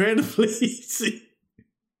incredibly easy.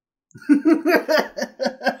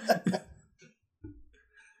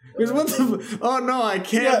 Oh no, I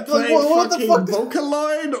can't play fucking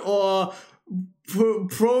Vocaloid or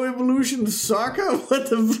Pro Evolution Soccer?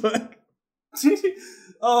 What the fuck?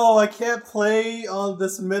 Oh, I can't play on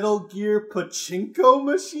this Metal Gear pachinko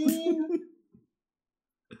machine?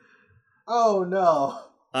 Oh no.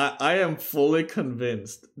 I am fully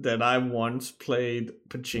convinced that I once played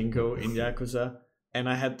pachinko in Yakuza and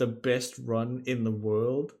I had the best run in the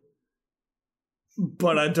world.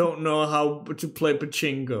 But I don't know how to play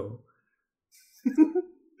pachinko.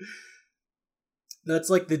 That's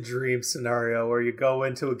like the dream scenario where you go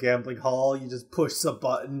into a gambling hall, you just push some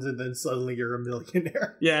buttons, and then suddenly you're a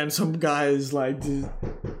millionaire. Yeah, and some guy is like,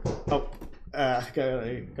 oh,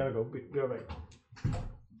 gotta go. Be right back.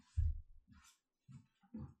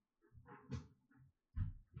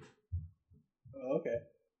 Okay.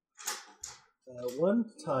 One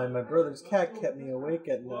time, my brother's cat kept me awake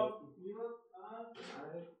at night.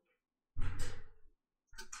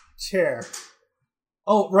 Chair.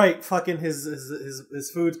 Oh, right. Fucking his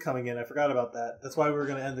food's coming in. I forgot about that. That's why we were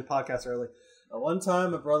going to end the podcast early. One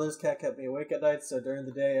time, my brother's cat kept me awake at night, so during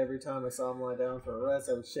the day, every time I saw him lie down for a rest,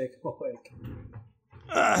 I would shake him awake.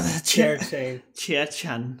 Chair chain.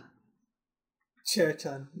 Chair-chan.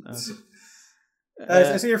 Chair-chan.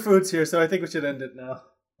 I see your food's here, so I think we should end it now.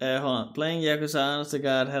 Hold on. Playing Yakuza, honest to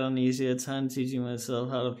God, had an easier time teaching myself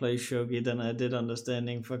how to play shogi than I did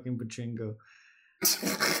understanding fucking pachinko.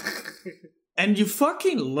 And you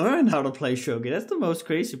fucking learn how to play shogi. That's the most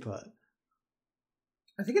crazy part.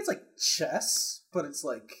 I think it's like chess, but it's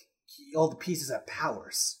like all the pieces have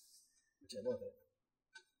powers. Which I love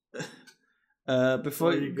it.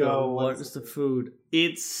 Before you go, what is the food?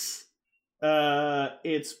 It's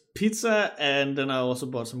pizza, and then I also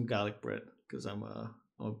bought some garlic bread because I'm a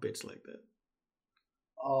bitch like that.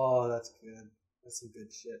 Oh, that's good. That's some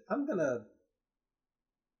good shit.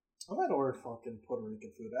 I might order fucking Puerto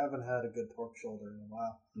Rican food. I haven't had a good pork shoulder in a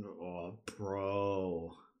while.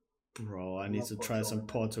 Oh, bro, I need to try some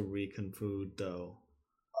Puerto Rican food though.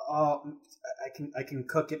 I can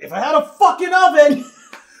cook it if I had a fucking oven.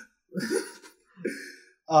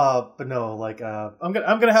 But no, like I'm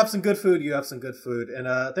gonna have some good food. You have some good food, and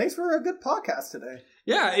thanks for a good podcast today.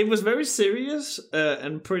 Yeah, it was very serious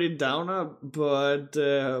and pretty downer, but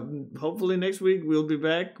hopefully next week we'll be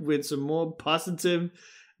back with some more positive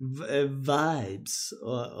vibes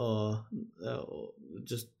or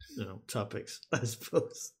just topics, I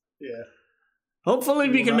suppose. Yeah. Hopefully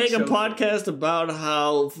we can make a podcast about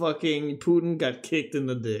how fucking Putin got kicked in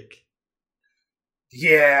the dick.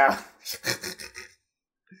 Yeah.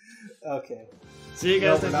 Okay. See you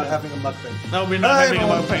guys. No, we're not having a mukbang. No, we're not having a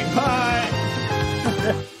mukbang.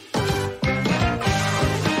 Bye.